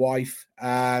wife.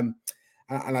 And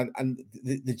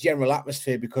the general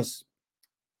atmosphere, because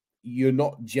you're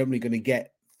not generally going to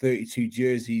get 32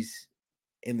 jerseys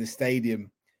in the stadium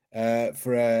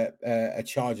for a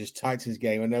Chargers Titans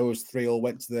game. I know us three all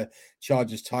went to the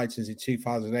Chargers Titans in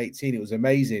 2018. It was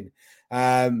amazing.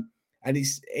 And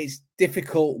it's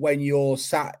difficult when you're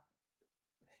sat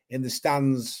in the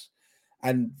stands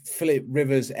and Philip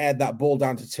Rivers aired that ball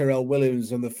down to Tyrell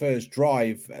Williams on the first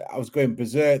drive. I was going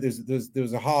berserk. There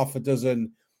was a half a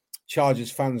dozen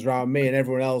Chargers fans around me, and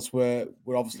everyone else were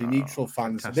obviously neutral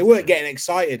fans. Fantastic. They weren't getting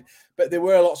excited, but there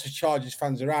were lots of Chargers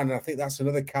fans around. And I think that's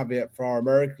another caveat for our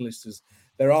American listeners.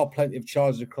 There are plenty of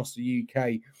Chargers across the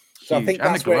UK. So I think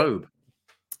that's the globe.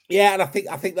 And I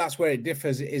think that's where it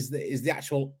differs is the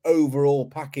actual overall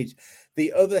package.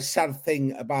 The other sad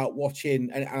thing about watching,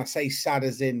 and I say sad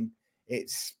as in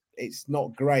it's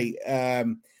not great,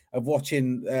 of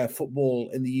watching football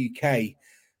in the UK,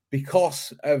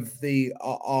 because of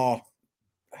our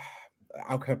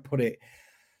how can I put it,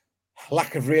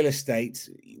 lack of real estate.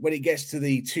 When it gets to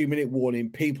the 2-minute warning,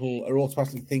 people are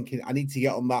automatically thinking, I need to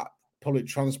get on that public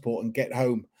transport and get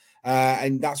home.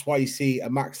 And that's why you see a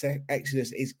max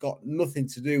exodus. It's got nothing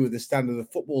to do with the standard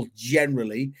of football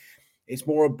generally. It's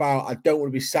more about, I don't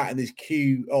want to be sat in this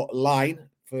queue or line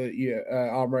for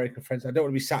our American friends. I don't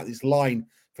want to be sat in this line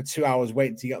for 2 hours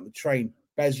waiting to get on the train.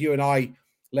 Bez, you and I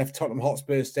left Tottenham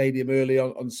Hotspur Stadium early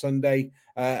on Sunday,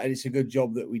 and it's a good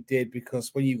job that we did,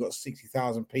 because when you've got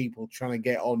 60,000 people trying to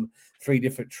get on 3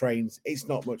 different trains, it's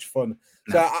not much fun.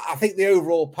 No. So I think the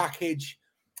overall package,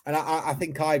 and I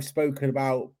think I've spoken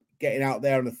about getting out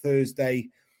there on a Thursday,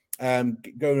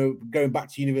 going back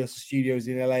to Universal Studios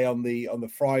in LA on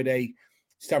the Friday,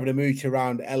 just having a mooch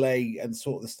around LA and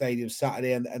sort of the stadium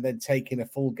Saturday, and then taking a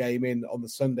full game in on the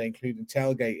Sunday, including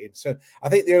tailgating. So I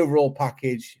think the overall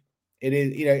package, it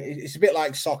is, it's a bit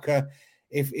like soccer.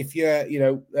 If you're,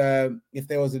 if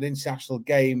there was an international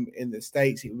game in the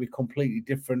States, it would be completely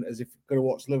different as if you're going to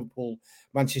watch Liverpool,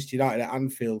 Manchester United at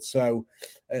Anfield. So,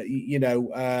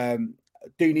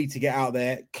 do need to get out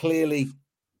there. Clearly,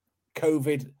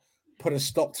 COVID put a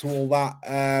stop to all that.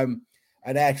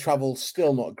 And air travel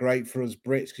still not great for us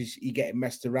Brits, because you're getting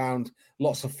messed around.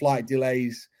 Lots of flight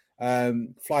delays.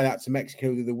 Flying out to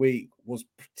Mexico the other week was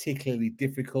particularly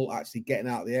difficult, actually getting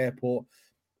out of the airport.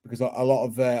 because a lot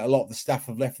of the staff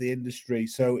have left the industry.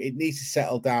 So it needs to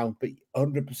settle down. But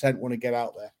 100% want to get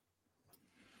out there.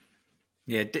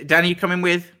 Yeah, Danny, you coming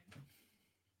with?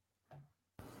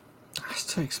 It's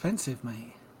too expensive,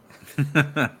 mate.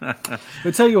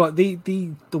 But tell you what,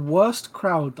 the worst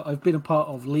crowd that I've been a part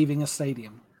of leaving a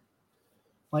stadium,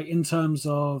 like in terms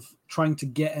of trying to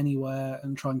get anywhere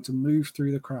and trying to move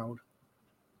through the crowd,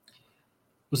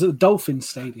 was at the Dolphin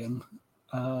Stadium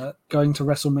going to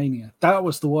WrestleMania. That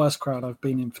was the worst crowd I've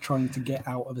been in for trying to get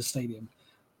out of the stadium.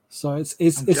 So it's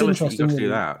interesting. You got to do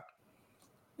that.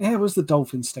 Yeah, it was the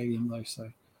Dolphin Stadium though.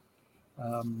 So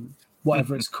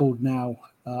whatever it's called now,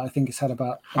 I think it's had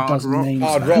about a dozen names.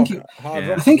 Hard Rock.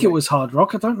 I think it was Hard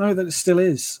Rock. I don't know that it still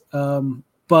is.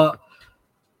 But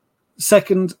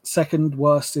second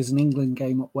worst is an England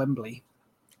game at Wembley.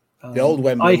 The old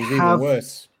Wembley was even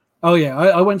worse. Oh yeah,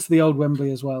 I went to the old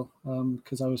Wembley as well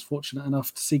because I was fortunate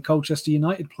enough to see Colchester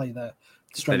United play there.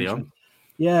 Strangely.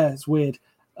 Yeah, it's weird.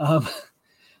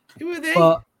 Who were they?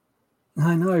 But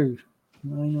I know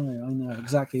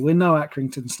exactly. We're no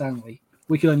Accrington Stanley.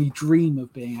 We could only dream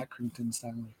of being Accrington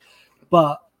Stanley.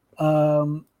 But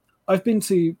I've been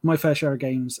to my fair share of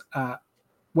games at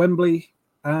Wembley,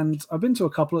 and I've been to a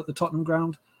couple at the Tottenham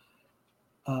ground.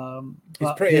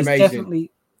 It's pretty amazing.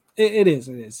 Definitely, it is.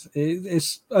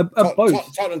 It's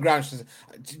both. Tottenham ground.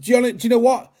 Do you know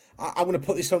what? I'm going to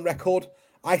put this on record.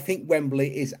 I think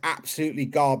Wembley is absolutely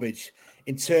garbage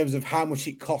in terms of how much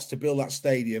it costs to build that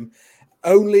stadium.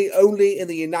 Only in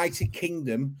the United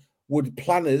Kingdom would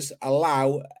planners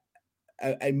allow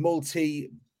a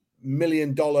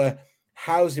multi-million-dollar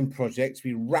housing project to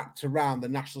be wrapped around the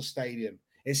National Stadium.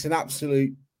 It's an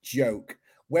absolute joke.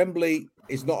 Wembley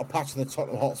is not a patch of the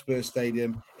Tottenham Hotspur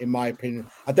Stadium, in my opinion.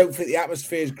 I don't think the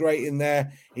atmosphere is great in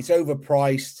there. It's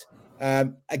overpriced.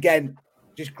 Again,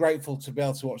 just grateful to be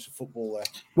able to watch the football there.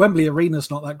 Wembley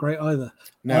Arena's not that great either.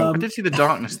 No, I did see the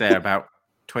darkness there about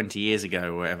 20 years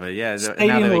ago or whatever. Yeah,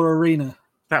 stadium or arena?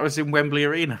 That was in Wembley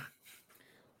Arena.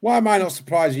 Why am I not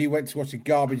surprised you went to watch a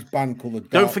garbage band called The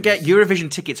Darkness? Don't forget Eurovision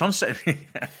tickets on sale.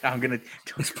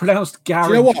 It's pronounced Garage.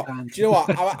 Do you know what?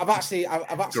 I've actually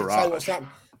tell you what's happened.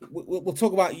 We'll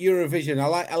talk about Eurovision.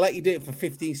 I'll let you do it for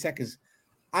 15 seconds.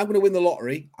 I'm going to win the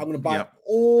lottery. I'm going to buy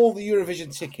all the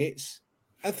Eurovision tickets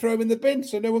and throw them in the bin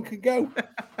so no one can go.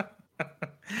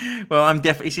 Well, I'm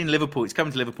definitely seeing Liverpool. It's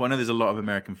coming to Liverpool. I know there's a lot of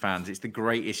American fans. It's the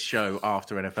greatest show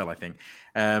after NFL, I think.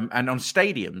 And on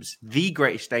stadiums, the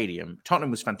greatest stadium,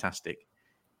 Tottenham was fantastic,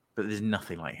 but there's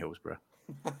nothing like Hillsborough.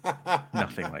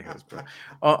 Nothing like Hillsborough.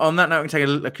 On that note, we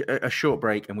can take a short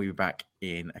break and we'll be back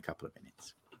in a couple of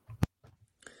minutes.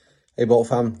 Hey, Bolt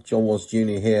fam, John Was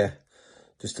Jr. here.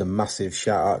 Just a massive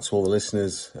shout out to all the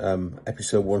listeners.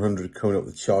 Episode 100 coming up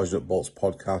with the Charged Up Bolts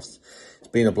podcast. It's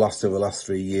been a blast over the last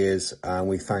 3 years, and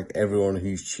we thank everyone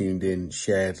who's tuned in,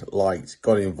 shared, liked,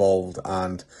 got involved,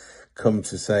 and come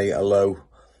to say hello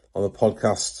on the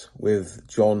podcast with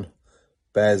John,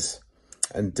 Bez,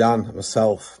 and Dan, and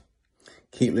myself.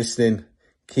 Keep listening,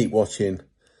 keep watching,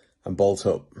 and bolt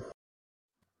up.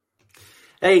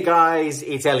 Hey guys,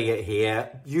 it's Elliot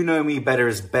here. You know me better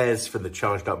as Bez from the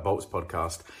Charged Up Bolts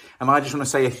podcast. And I just want to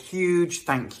say a huge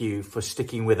thank you for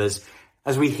sticking with us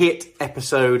as we hit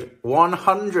episode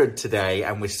 100 today,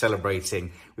 and we're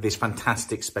celebrating with this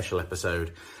fantastic special episode.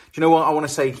 Do you know what? I want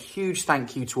to say a huge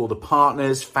thank you to all the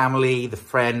partners, family, the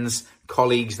friends,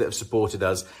 colleagues that have supported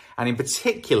us. And in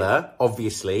particular,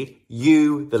 obviously,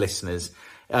 you, the listeners.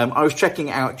 I was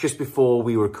checking out just before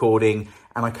we were recording,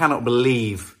 and I cannot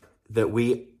believe that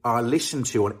we are listened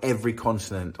to on every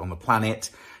continent on the planet.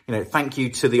 You know, thank you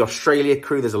to the Australia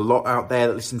crew. There's a lot out there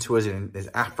that listen to us. There's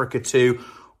Africa too,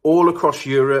 all across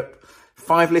Europe.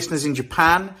 5 listeners in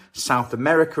Japan, South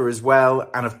America as well.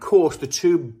 And of course, the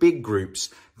 2 big groups.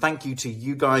 Thank you to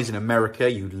you guys in America,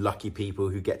 you lucky people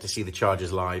who get to see the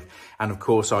Chargers live. And of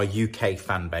course, our UK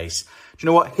fan base. Do you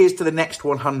know what? Here's to the next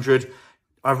 100.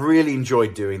 I've really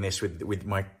enjoyed doing this with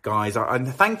my guys. And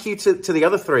thank you to the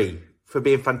other 3 for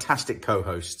being fantastic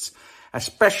co-hosts,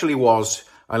 especially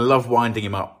I love winding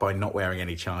him up by not wearing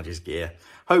any Chargers gear.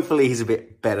 Hopefully he's a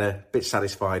bit better, a bit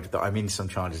satisfied that I'm in some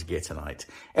Chargers gear tonight.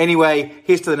 Anyway,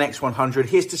 here's to the next 100.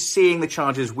 Here's to seeing the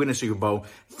Chargers win a Super Bowl.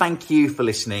 Thank you for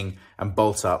listening, and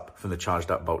bolt up from the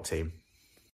Charged Up Bolt team.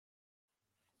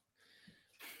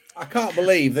 I can't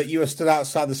believe that you were stood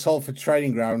outside the Salford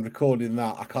training ground recording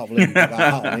that. I can't believe that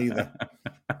happened either.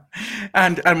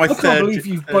 And my I can't believe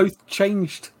you've both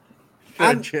changed.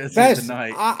 And Bez,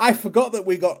 I forgot that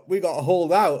we got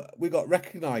hauled out. We got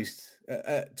recognised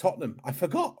at Tottenham. I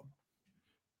forgot.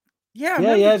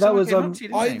 Yeah, that was Don't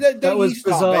that was you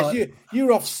start, bizarre. Bess. You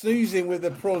were off snoozing with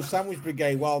the prawn sandwich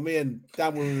brigade while me and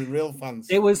Dan were the real fans.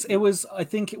 It was. I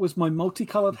think it was my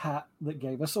multicolored hat that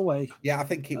gave us away. Yeah, I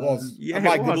think it was. Yeah, And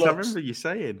my it good was. I looks. remember you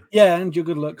saying. Yeah, and your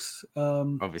good looks.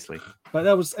 Obviously. But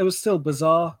it was still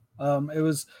bizarre. It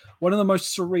was one of the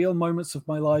most surreal moments of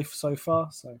my life so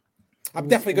far. So I'm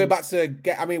definitely going back to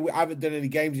get. I mean, I haven't done any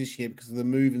games this year because of the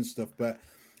move and stuff, but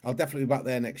I'll definitely be back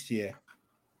there next year.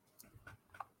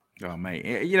 Oh,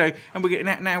 mate, you know, and we're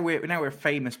now we're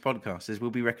famous podcasters.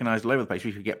 We'll be recognised all over the place.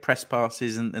 We could get press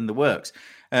passes and the works.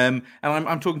 And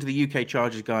I'm talking to the UK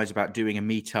Chargers guys about doing a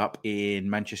meetup in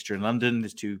Manchester and London.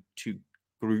 There's two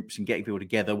groups and getting people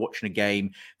together, watching a game,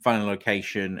 finding a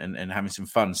location, and having some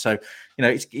fun. So, you know,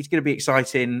 it's going to be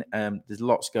exciting. There's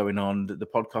lots going on. The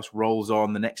podcast rolls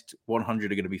on. The next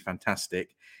 100 are going to be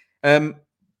fantastic. The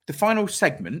final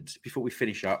segment before we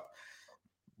finish up.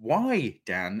 Why,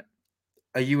 Dan?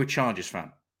 Are you a Chargers fan?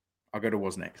 I'll go to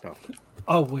Was next after.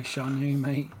 I wish I knew,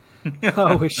 mate.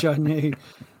 I wish I knew.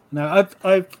 No,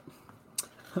 I've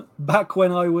back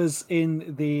when I was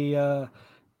in the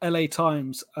LA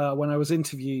Times when I was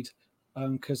interviewed,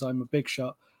 because I'm a big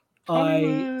shot.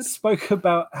 I spoke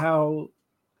about how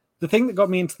the thing that got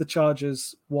me into the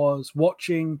Chargers was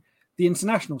watching the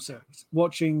international series,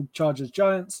 watching Chargers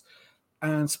Giants,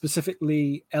 and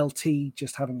specifically LT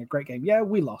just having a great game. Yeah,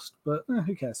 we lost, but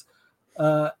who cares?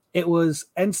 It was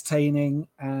entertaining,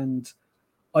 and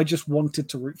I just wanted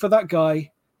to root for that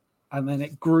guy, and then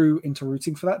it grew into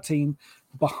rooting for that team.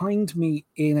 Behind me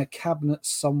in a cabinet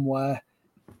somewhere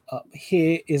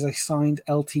here is a signed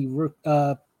LT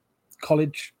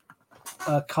college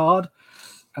card,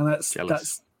 and that's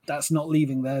not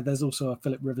leaving there. There's also a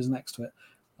Philip Rivers next to it.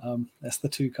 That's the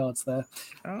two cards there.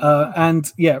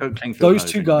 And yeah, those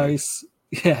two guys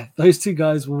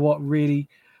were what really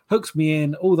hooked me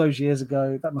in all those years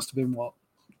ago. That must have been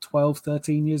 12,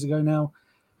 13 years ago now.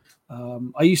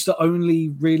 I used to only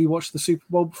really watch the Super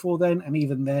Bowl before then, and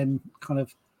even then kind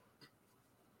of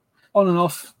on and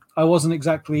off. I wasn't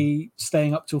exactly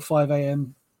staying up till 5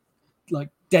 a.m. like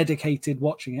dedicated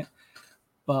watching it,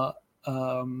 but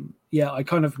I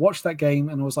kind of watched that game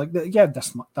and I was like, yeah,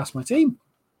 that's my team,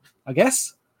 I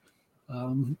guess.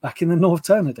 Back in the North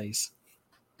Turner days.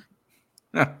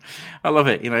 I love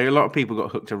it. You know, a lot of people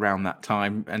got hooked around that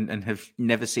time and have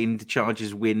never seen the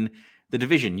Chargers win the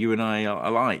division. You and I are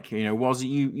alike. You know, was it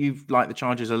you've liked the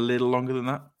Chargers a little longer than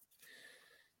that?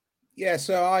 Yeah,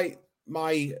 so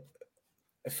my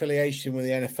affiliation with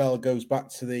the NFL goes back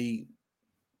to the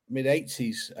mid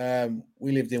 80s.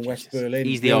 We lived in West Berlin.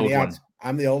 He's the old one.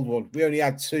 I'm the old one. We only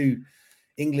had two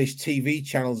English TV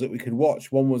channels that we could watch.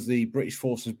 One was the British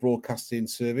Forces Broadcasting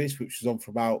Service, which was on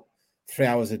for about 3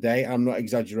 hours a day. I'm not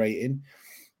exaggerating.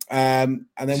 And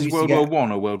then this is World War One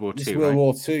or World War Two? This is World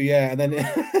War Two, yeah. And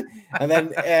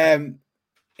then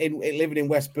in living in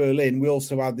West Berlin, we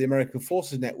also had the American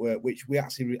Forces Network, which we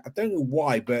actually, I don't know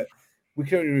why, but we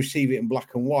could only receive it in black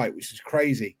and white, which is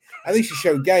crazy. At least you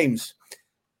show games.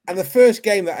 And the first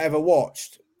game that I ever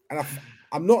watched, and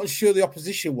I'm not sure the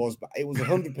opposition was, but it was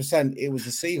 100%. It was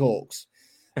the Seahawks.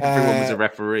 Everyone was a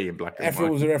referee in black and white.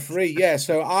 Everyone was a referee, yeah.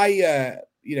 So I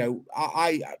remember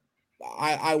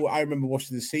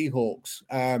watching the Seahawks,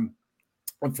 and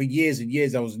for years and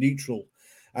years I was neutral.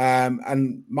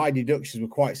 And my deductions were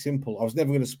quite simple. I was never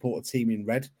going to support a team in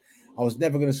red. I was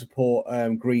never going to support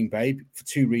Green Bay for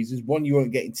two reasons. One, you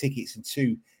weren't getting tickets, and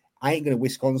two, I ain't going to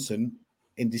Wisconsin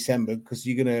in December because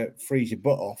you're going to freeze your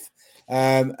butt off.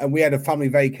 And we had a family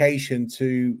vacation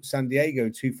to San Diego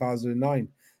in 2009.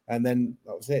 And then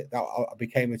that was it. I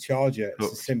became a Charger.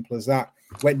 It's as simple as that.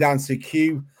 Went down to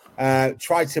Q,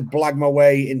 tried to blag my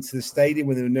way into the stadium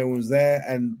when no one was there,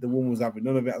 and the woman was having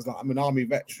none of it. I was like, I'm an Army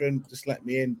veteran. Just let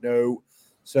me in. No.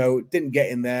 So didn't get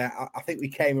in there. I think we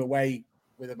came away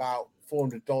with about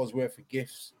 $400 worth of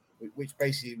gifts, which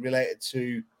basically related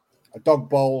to a dog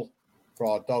bowl for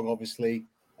our dog, obviously,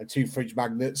 and 2 fridge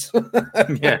magnets. So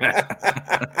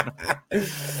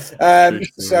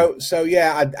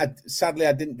yeah, I sadly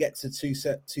I didn't get to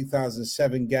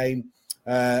 2007 game.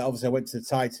 Obviously, I went to the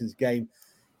Titans game.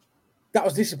 That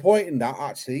was disappointing, that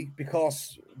actually,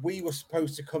 because we were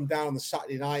supposed to come down on the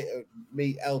Saturday night and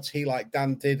meet LT like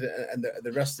Dan did and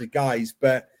the rest of the guys,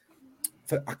 but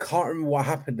I can't remember what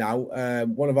happened now.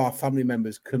 One of our family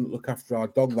members couldn't look after our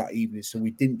dog that evening, so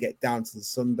we didn't get down to the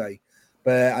Sunday.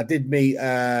 But I did meet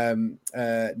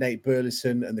Nate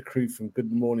Burleson and the crew from Good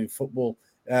Morning Football.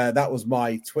 That was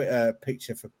my Twitter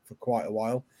picture for quite a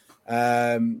while.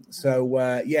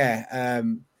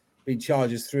 Been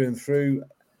Chargers through and through.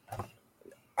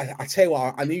 I tell you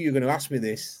what, I knew you were going to ask me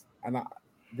this, and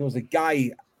there was a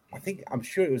guy I'm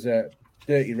sure it was a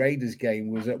Dirty Raiders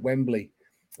game. Was at Wembley,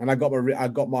 and I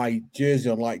got my jersey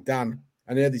on like Dan,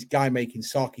 and I heard this guy making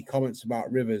sarky comments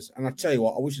about Rivers. And I tell you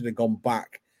what, I wish I'd have gone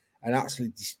back and actually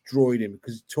destroyed him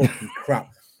because he's talking crap.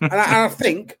 And I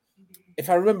think, if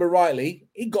I remember rightly,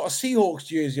 he got a Seahawks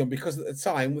jersey on because at the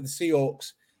time, when the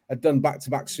Seahawks had done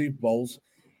back-to-back Super Bowls,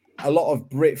 a lot of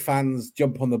Brit fans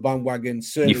jump on the bandwagon.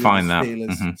 Certainly, you find with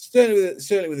the Steelers,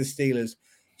 certainly with the Steelers,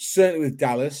 certainly with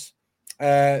Dallas,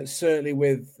 certainly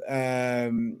with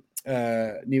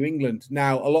New England.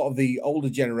 Now, a lot of the older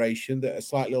generation that are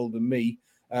slightly older than me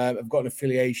have got an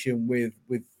affiliation with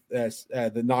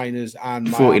the Niners and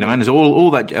 49ers,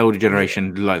 all that older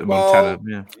generation, like Montana,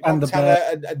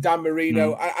 and Dan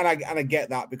Marino, and I get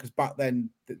that because back then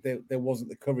there wasn't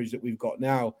the coverage that we've got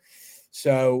now.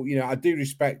 So I do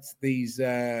respect these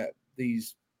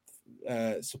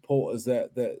supporters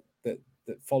that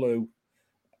follow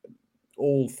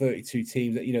all 32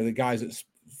 teams. That the guys that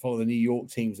follow the New York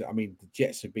teams. The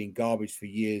Jets have been garbage for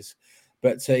years,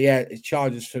 but it's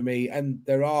Chargers for me, and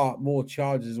there are more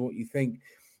Chargers than what you think.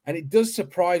 And it does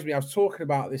surprise me. I was talking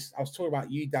about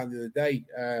you, Dan, the other day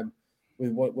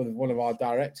with one of our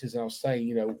directors, and I was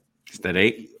saying,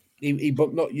 steady. He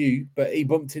bumped, not you, but he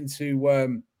bumped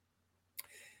into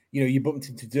you bumped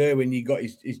into Derwin, you got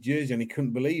his jersey and he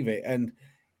couldn't believe it. And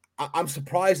I'm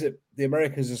surprised that the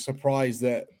Americans are surprised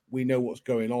that we know what's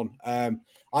going on.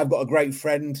 I've got a great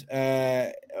friend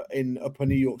in Upper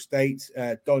New York State,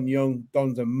 Don Young.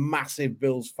 Don's a massive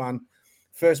Bills fan.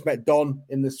 First met Don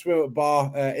in the swim up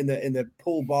bar, in the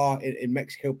pool bar in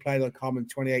Mexico, Playa del Carmen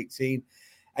 2018.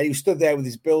 And he was stood there with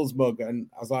his Bills mug. And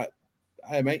I was like,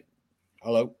 hey, mate,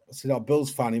 hello. I said,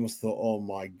 Bills fan. He must have thought, oh,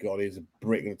 my God, he's a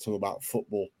Brit going to talk about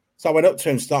football. So I went up to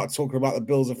him, started talking about the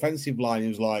Bills offensive line. He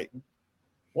was like,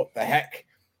 what the heck?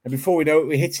 And before we know it,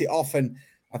 we hit it off. And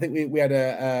I think we had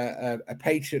a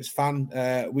Patriots fan.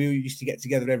 We used to get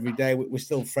together every day. We're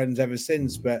still friends ever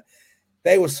since. But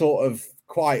they were sort of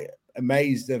quite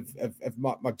amazed of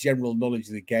my general knowledge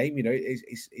of the game.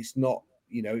 It's not,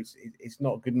 it's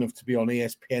not good enough to be on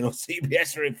ESPN or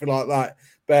CBS or anything like that.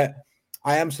 But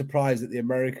I am surprised that the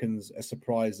Americans are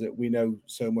surprised that we know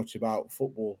so much about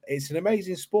football. It's an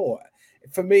amazing sport.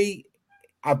 For me,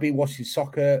 I've been watching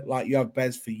soccer like you have,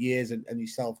 Bez, for years, and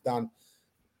yourself, Dan.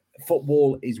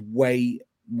 Football is way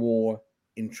more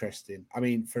interesting.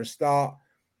 For a start,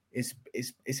 it's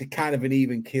a kind of an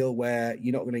even keel where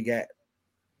you're not going to get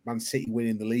Man City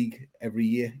winning the league every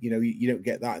year. You don't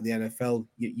get that in the NFL.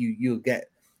 You'll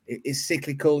get it's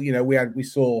cyclical. We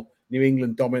saw New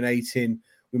England dominating.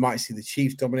 We might see the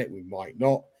Chiefs dominate. We might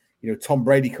not. Tom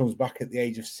Brady comes back at the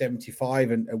age of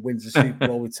 75 and wins the Super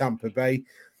Bowl with Tampa Bay.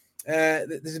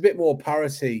 There's a bit more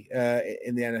parity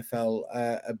in the NFL,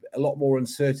 a lot more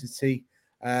uncertainty.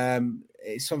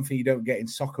 It's something you don't get in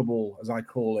soccer ball, as I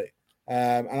call it.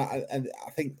 And I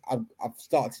think I've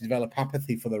started to develop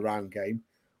apathy for the round game,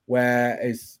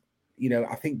 whereas,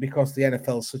 I think because the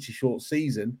NFL is such a short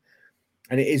season,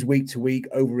 and it is week to week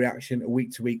overreaction, a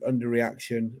week to week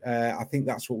underreaction. I think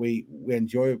that's what we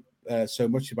enjoy so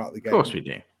much about the game. Of course we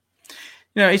do.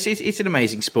 It's an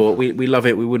amazing sport. We love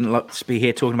it. We wouldn't love to be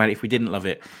here talking about it if we didn't love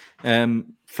it.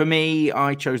 For me,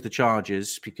 I chose the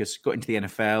Chargers because got into the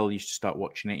NFL, used to start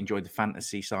watching it, enjoyed the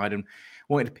fantasy side, and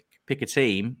wanted to pick a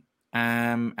team.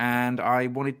 And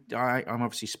I'm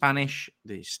obviously Spanish.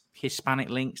 There's Hispanic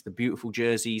links, the beautiful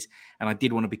jerseys, and I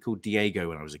did want to be called Diego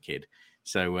when I was a kid.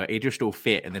 So it just all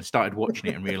fit, and then started watching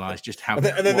it and realized just how. And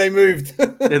then they moved.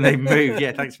 Then they moved.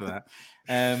 Yeah, thanks for that.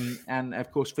 And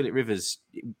of course, Philip Rivers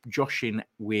joshing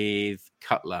with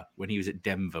Cutler when he was at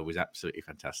Denver was absolutely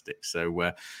fantastic. So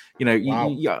wow.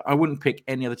 I wouldn't pick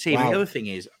any other team. Wow. And the other thing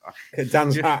is,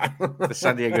 Dan's the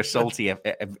San Diego Salty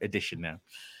edition now.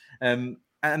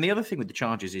 And the other thing with the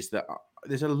Chargers is that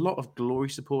there's a lot of Glory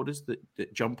supporters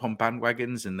that jump on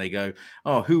bandwagons and they go,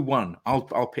 oh, who won?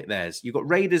 I'll pick theirs. You've got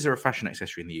Raiders are a fashion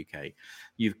accessory in the UK.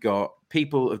 You've got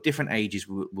people of different ages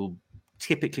will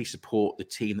typically support the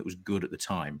team that was good at the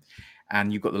time.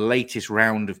 And you've got the latest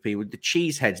round of people, the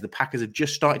cheeseheads, the Packers have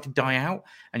just started to die out.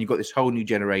 And you've got this whole new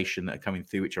generation that are coming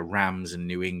through, which are Rams and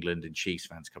New England and Chiefs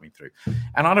fans coming through.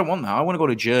 And I don't want that. I want to go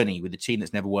on a journey with the team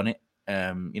that's never won it.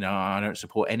 I don't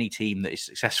support any team that is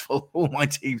successful. All my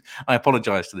teams, I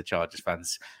apologize to the Chargers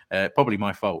fans. Probably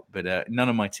my fault, but none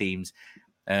of my teams.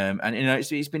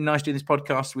 It's been nice doing this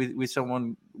podcast with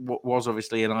someone was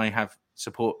obviously, and I have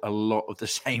support a lot of the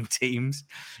same teams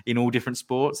in all different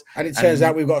sports. And it turns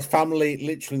out we've got family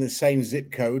literally in the same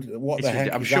zip code. What the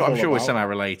heck? I'm sure we're somehow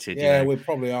related. Yeah, we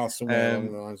probably are somewhere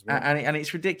along the lines. And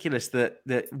it's ridiculous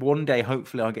that one day,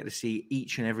 hopefully, I'll get to see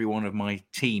each and every one of my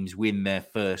teams win their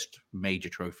first major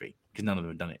trophy. because none of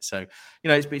them have done it. So,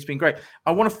 it's been great.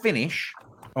 I want to finish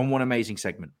on one amazing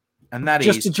segment, and that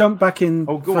just is... to jump back in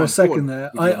for a second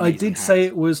there. I did hat. say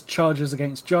it was Chargers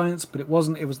against Giants, but it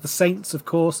wasn't. It was the Saints, of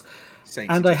course.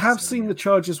 And I have seen the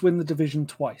Chargers win the division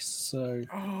twice. So,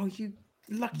 you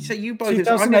lucky. So you both...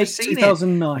 2008,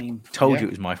 2009. I told you it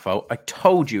was my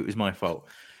fault.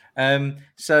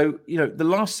 So, the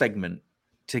last segment,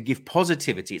 to give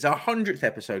positivity, it's our 100th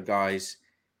episode, guys,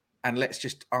 and let's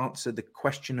just answer the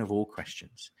question of all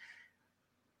questions.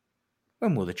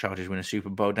 When will the Chargers win a Super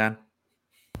Bowl, Dan?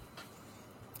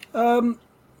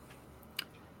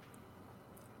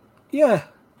 Yeah.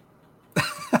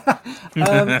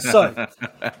 So,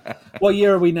 what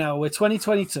year are we now? We're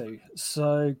 2022.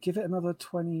 So, give it another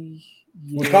 20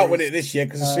 years. We can't win it this year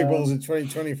because the Super Bowl's in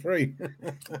 2023.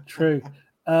 True.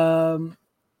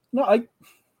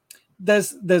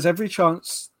 There's every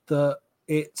chance that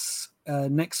it's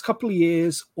next couple of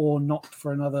years or not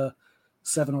for another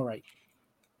 7 or 8.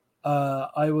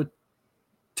 I would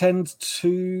tend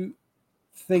to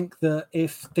think that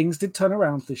if things did turn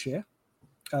around this year,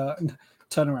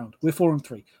 we're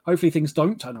 4-3. Hopefully things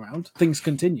don't turn around, things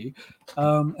continue.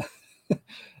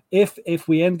 If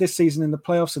we end this season in the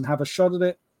playoffs and have a shot at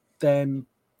it, then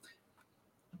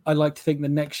I'd like to think the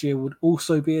next year would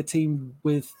also be a team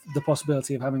with the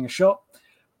possibility of having a shot.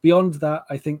 Beyond that,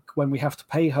 I think when we have to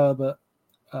pay Herbert,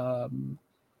 that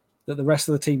the rest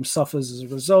of the team suffers as a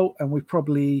result, and we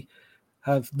probably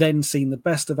have then seen the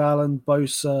best of Allen,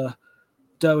 Bosa,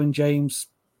 Derwin James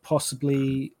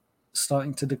possibly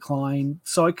starting to decline.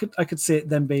 So I could see it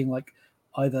then being like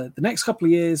either the next couple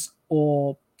of years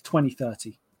or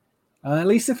 2030. At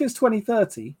least if it's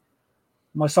 2030,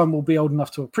 my son will be old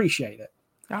enough to appreciate it.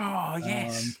 Oh,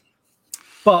 yes.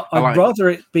 But I'd rather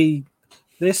it be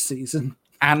this season.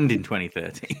 And in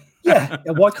 2030. Yeah.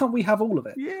 Why can't we have all of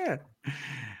it? Yeah.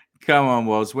 Come on,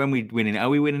 Woz. When we winning it? Are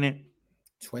we winning it?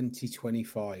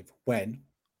 2025.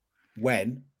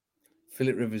 When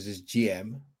Philip Rivers is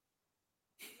GM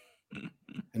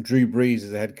and Drew Brees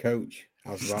is the head coach.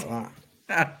 How's about that?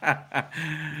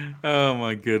 Oh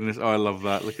my goodness. Oh, I love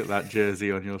that. Look at that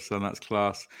jersey on your son. That's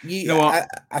class. You know what?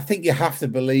 I think you have to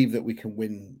believe that we can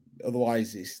win.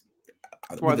 Otherwise, it's...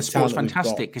 Well, the sport's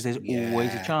fantastic because there's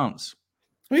always a chance.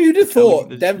 I mean, you'd have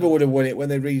thought Denver would have won it when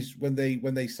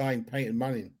they signed Peyton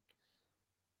Manning.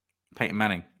 Peyton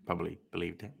Manning probably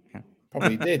believed it. Yeah.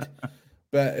 Probably did.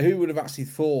 But who would have actually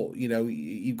thought,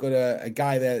 you've got a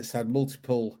guy there that's had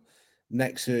multiple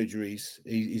neck surgeries.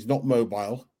 He's not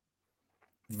mobile.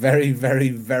 Very, very,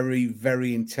 very,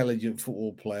 very intelligent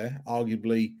football player.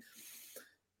 Arguably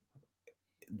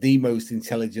the most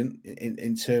intelligent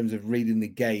in terms of reading the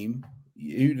game.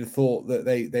 Who'd have thought that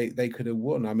they could have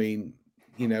won? I mean,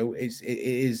 it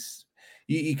is.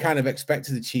 You kind of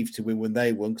expected the Chiefs to win when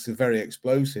they won because they're very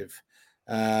explosive.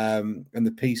 And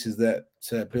the pieces that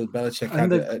Bill Belichick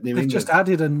had at New England. They've just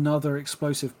added another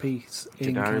explosive piece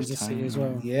in Kansas City as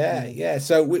well. Yeah.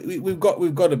 So we've got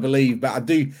to believe, but I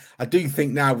do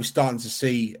think now we're starting to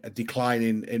see a decline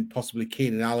in possibly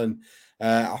Keenan Allen.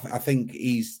 I think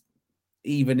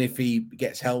even if he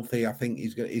gets healthy, I think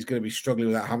he's going to be struggling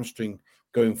with that hamstring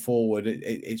going forward.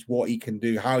 It's what he can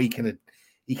do, how he can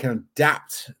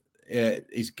adapt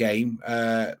his game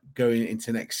going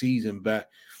into next season, but.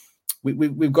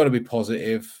 We've got to be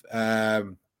positive.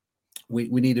 We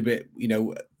need a bit,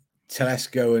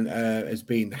 Telesco has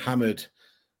been hammered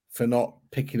for not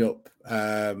picking up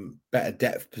better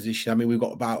depth position. I mean, we've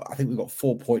got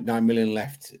 4.9 million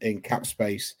left in cap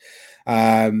space.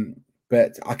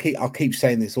 But I'll keep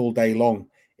saying this all day long.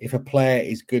 If a player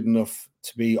is good enough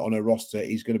to be on a roster,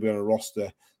 he's going to be on a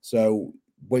roster. So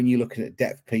when you're looking at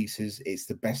depth pieces, it's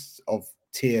the best of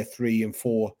tier 3 and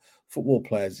 4 football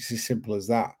players. It's as simple as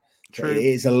that. True. It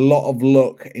is a lot of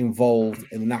luck involved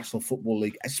in the National Football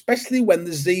League, especially when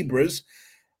the Zebras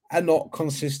are not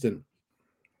consistent.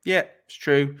 Yeah, it's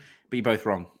true, but you're both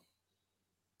wrong.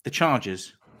 The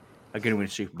Chargers are going to win a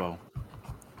Super Bowl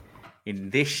in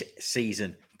this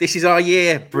season. This is our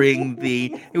year. We're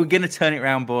going to turn it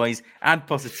around, boys. Add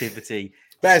positivity.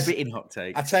 Bez, spit in hot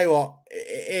takes. I tell you what,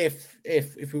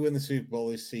 if we win the Super Bowl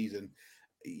this season,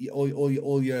 all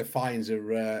your fines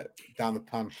are down the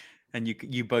pan. And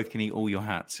you both can eat all your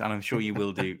hats, and I'm sure you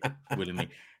will do willingly.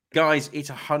 Guys, it's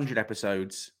 100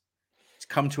 episodes. It's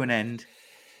come to an end.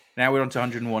 Now we're on to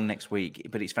 101 next week,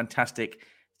 but it's fantastic.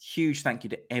 Huge thank you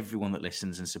to everyone that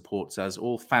listens and supports us,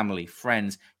 all family,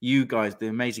 friends, you guys, the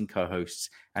amazing co-hosts,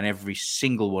 and every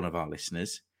single one of our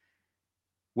listeners.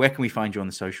 Where can we find you on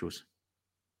the socials?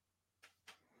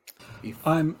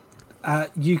 I'm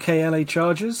at UKLA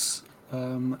Chargers,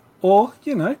 or,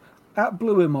 at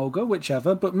Blue Emolga,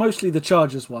 whichever, but mostly the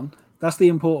Chargers one. That's the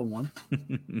important one.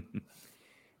 You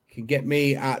can get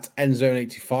me at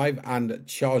Endzone85 and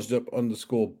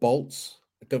charged_up_bolts.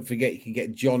 Don't forget, you can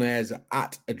get John Ayres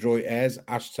at Adroit Ayres,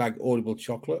 #Audible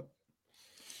Chocolate.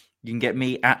 You can get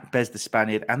me at Bez the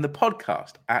Spaniard and the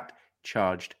podcast at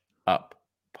Charged Up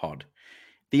Pod.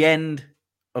 The end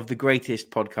of the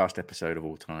greatest podcast episode of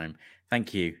all time.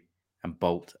 Thank you, and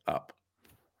bolt up.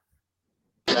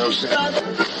 This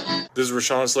is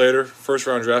Rashawn Slater, first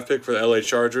round draft pick for the LA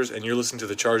Chargers, and you're listening to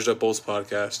the Charged Up Bolts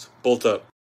podcast. Bolt up.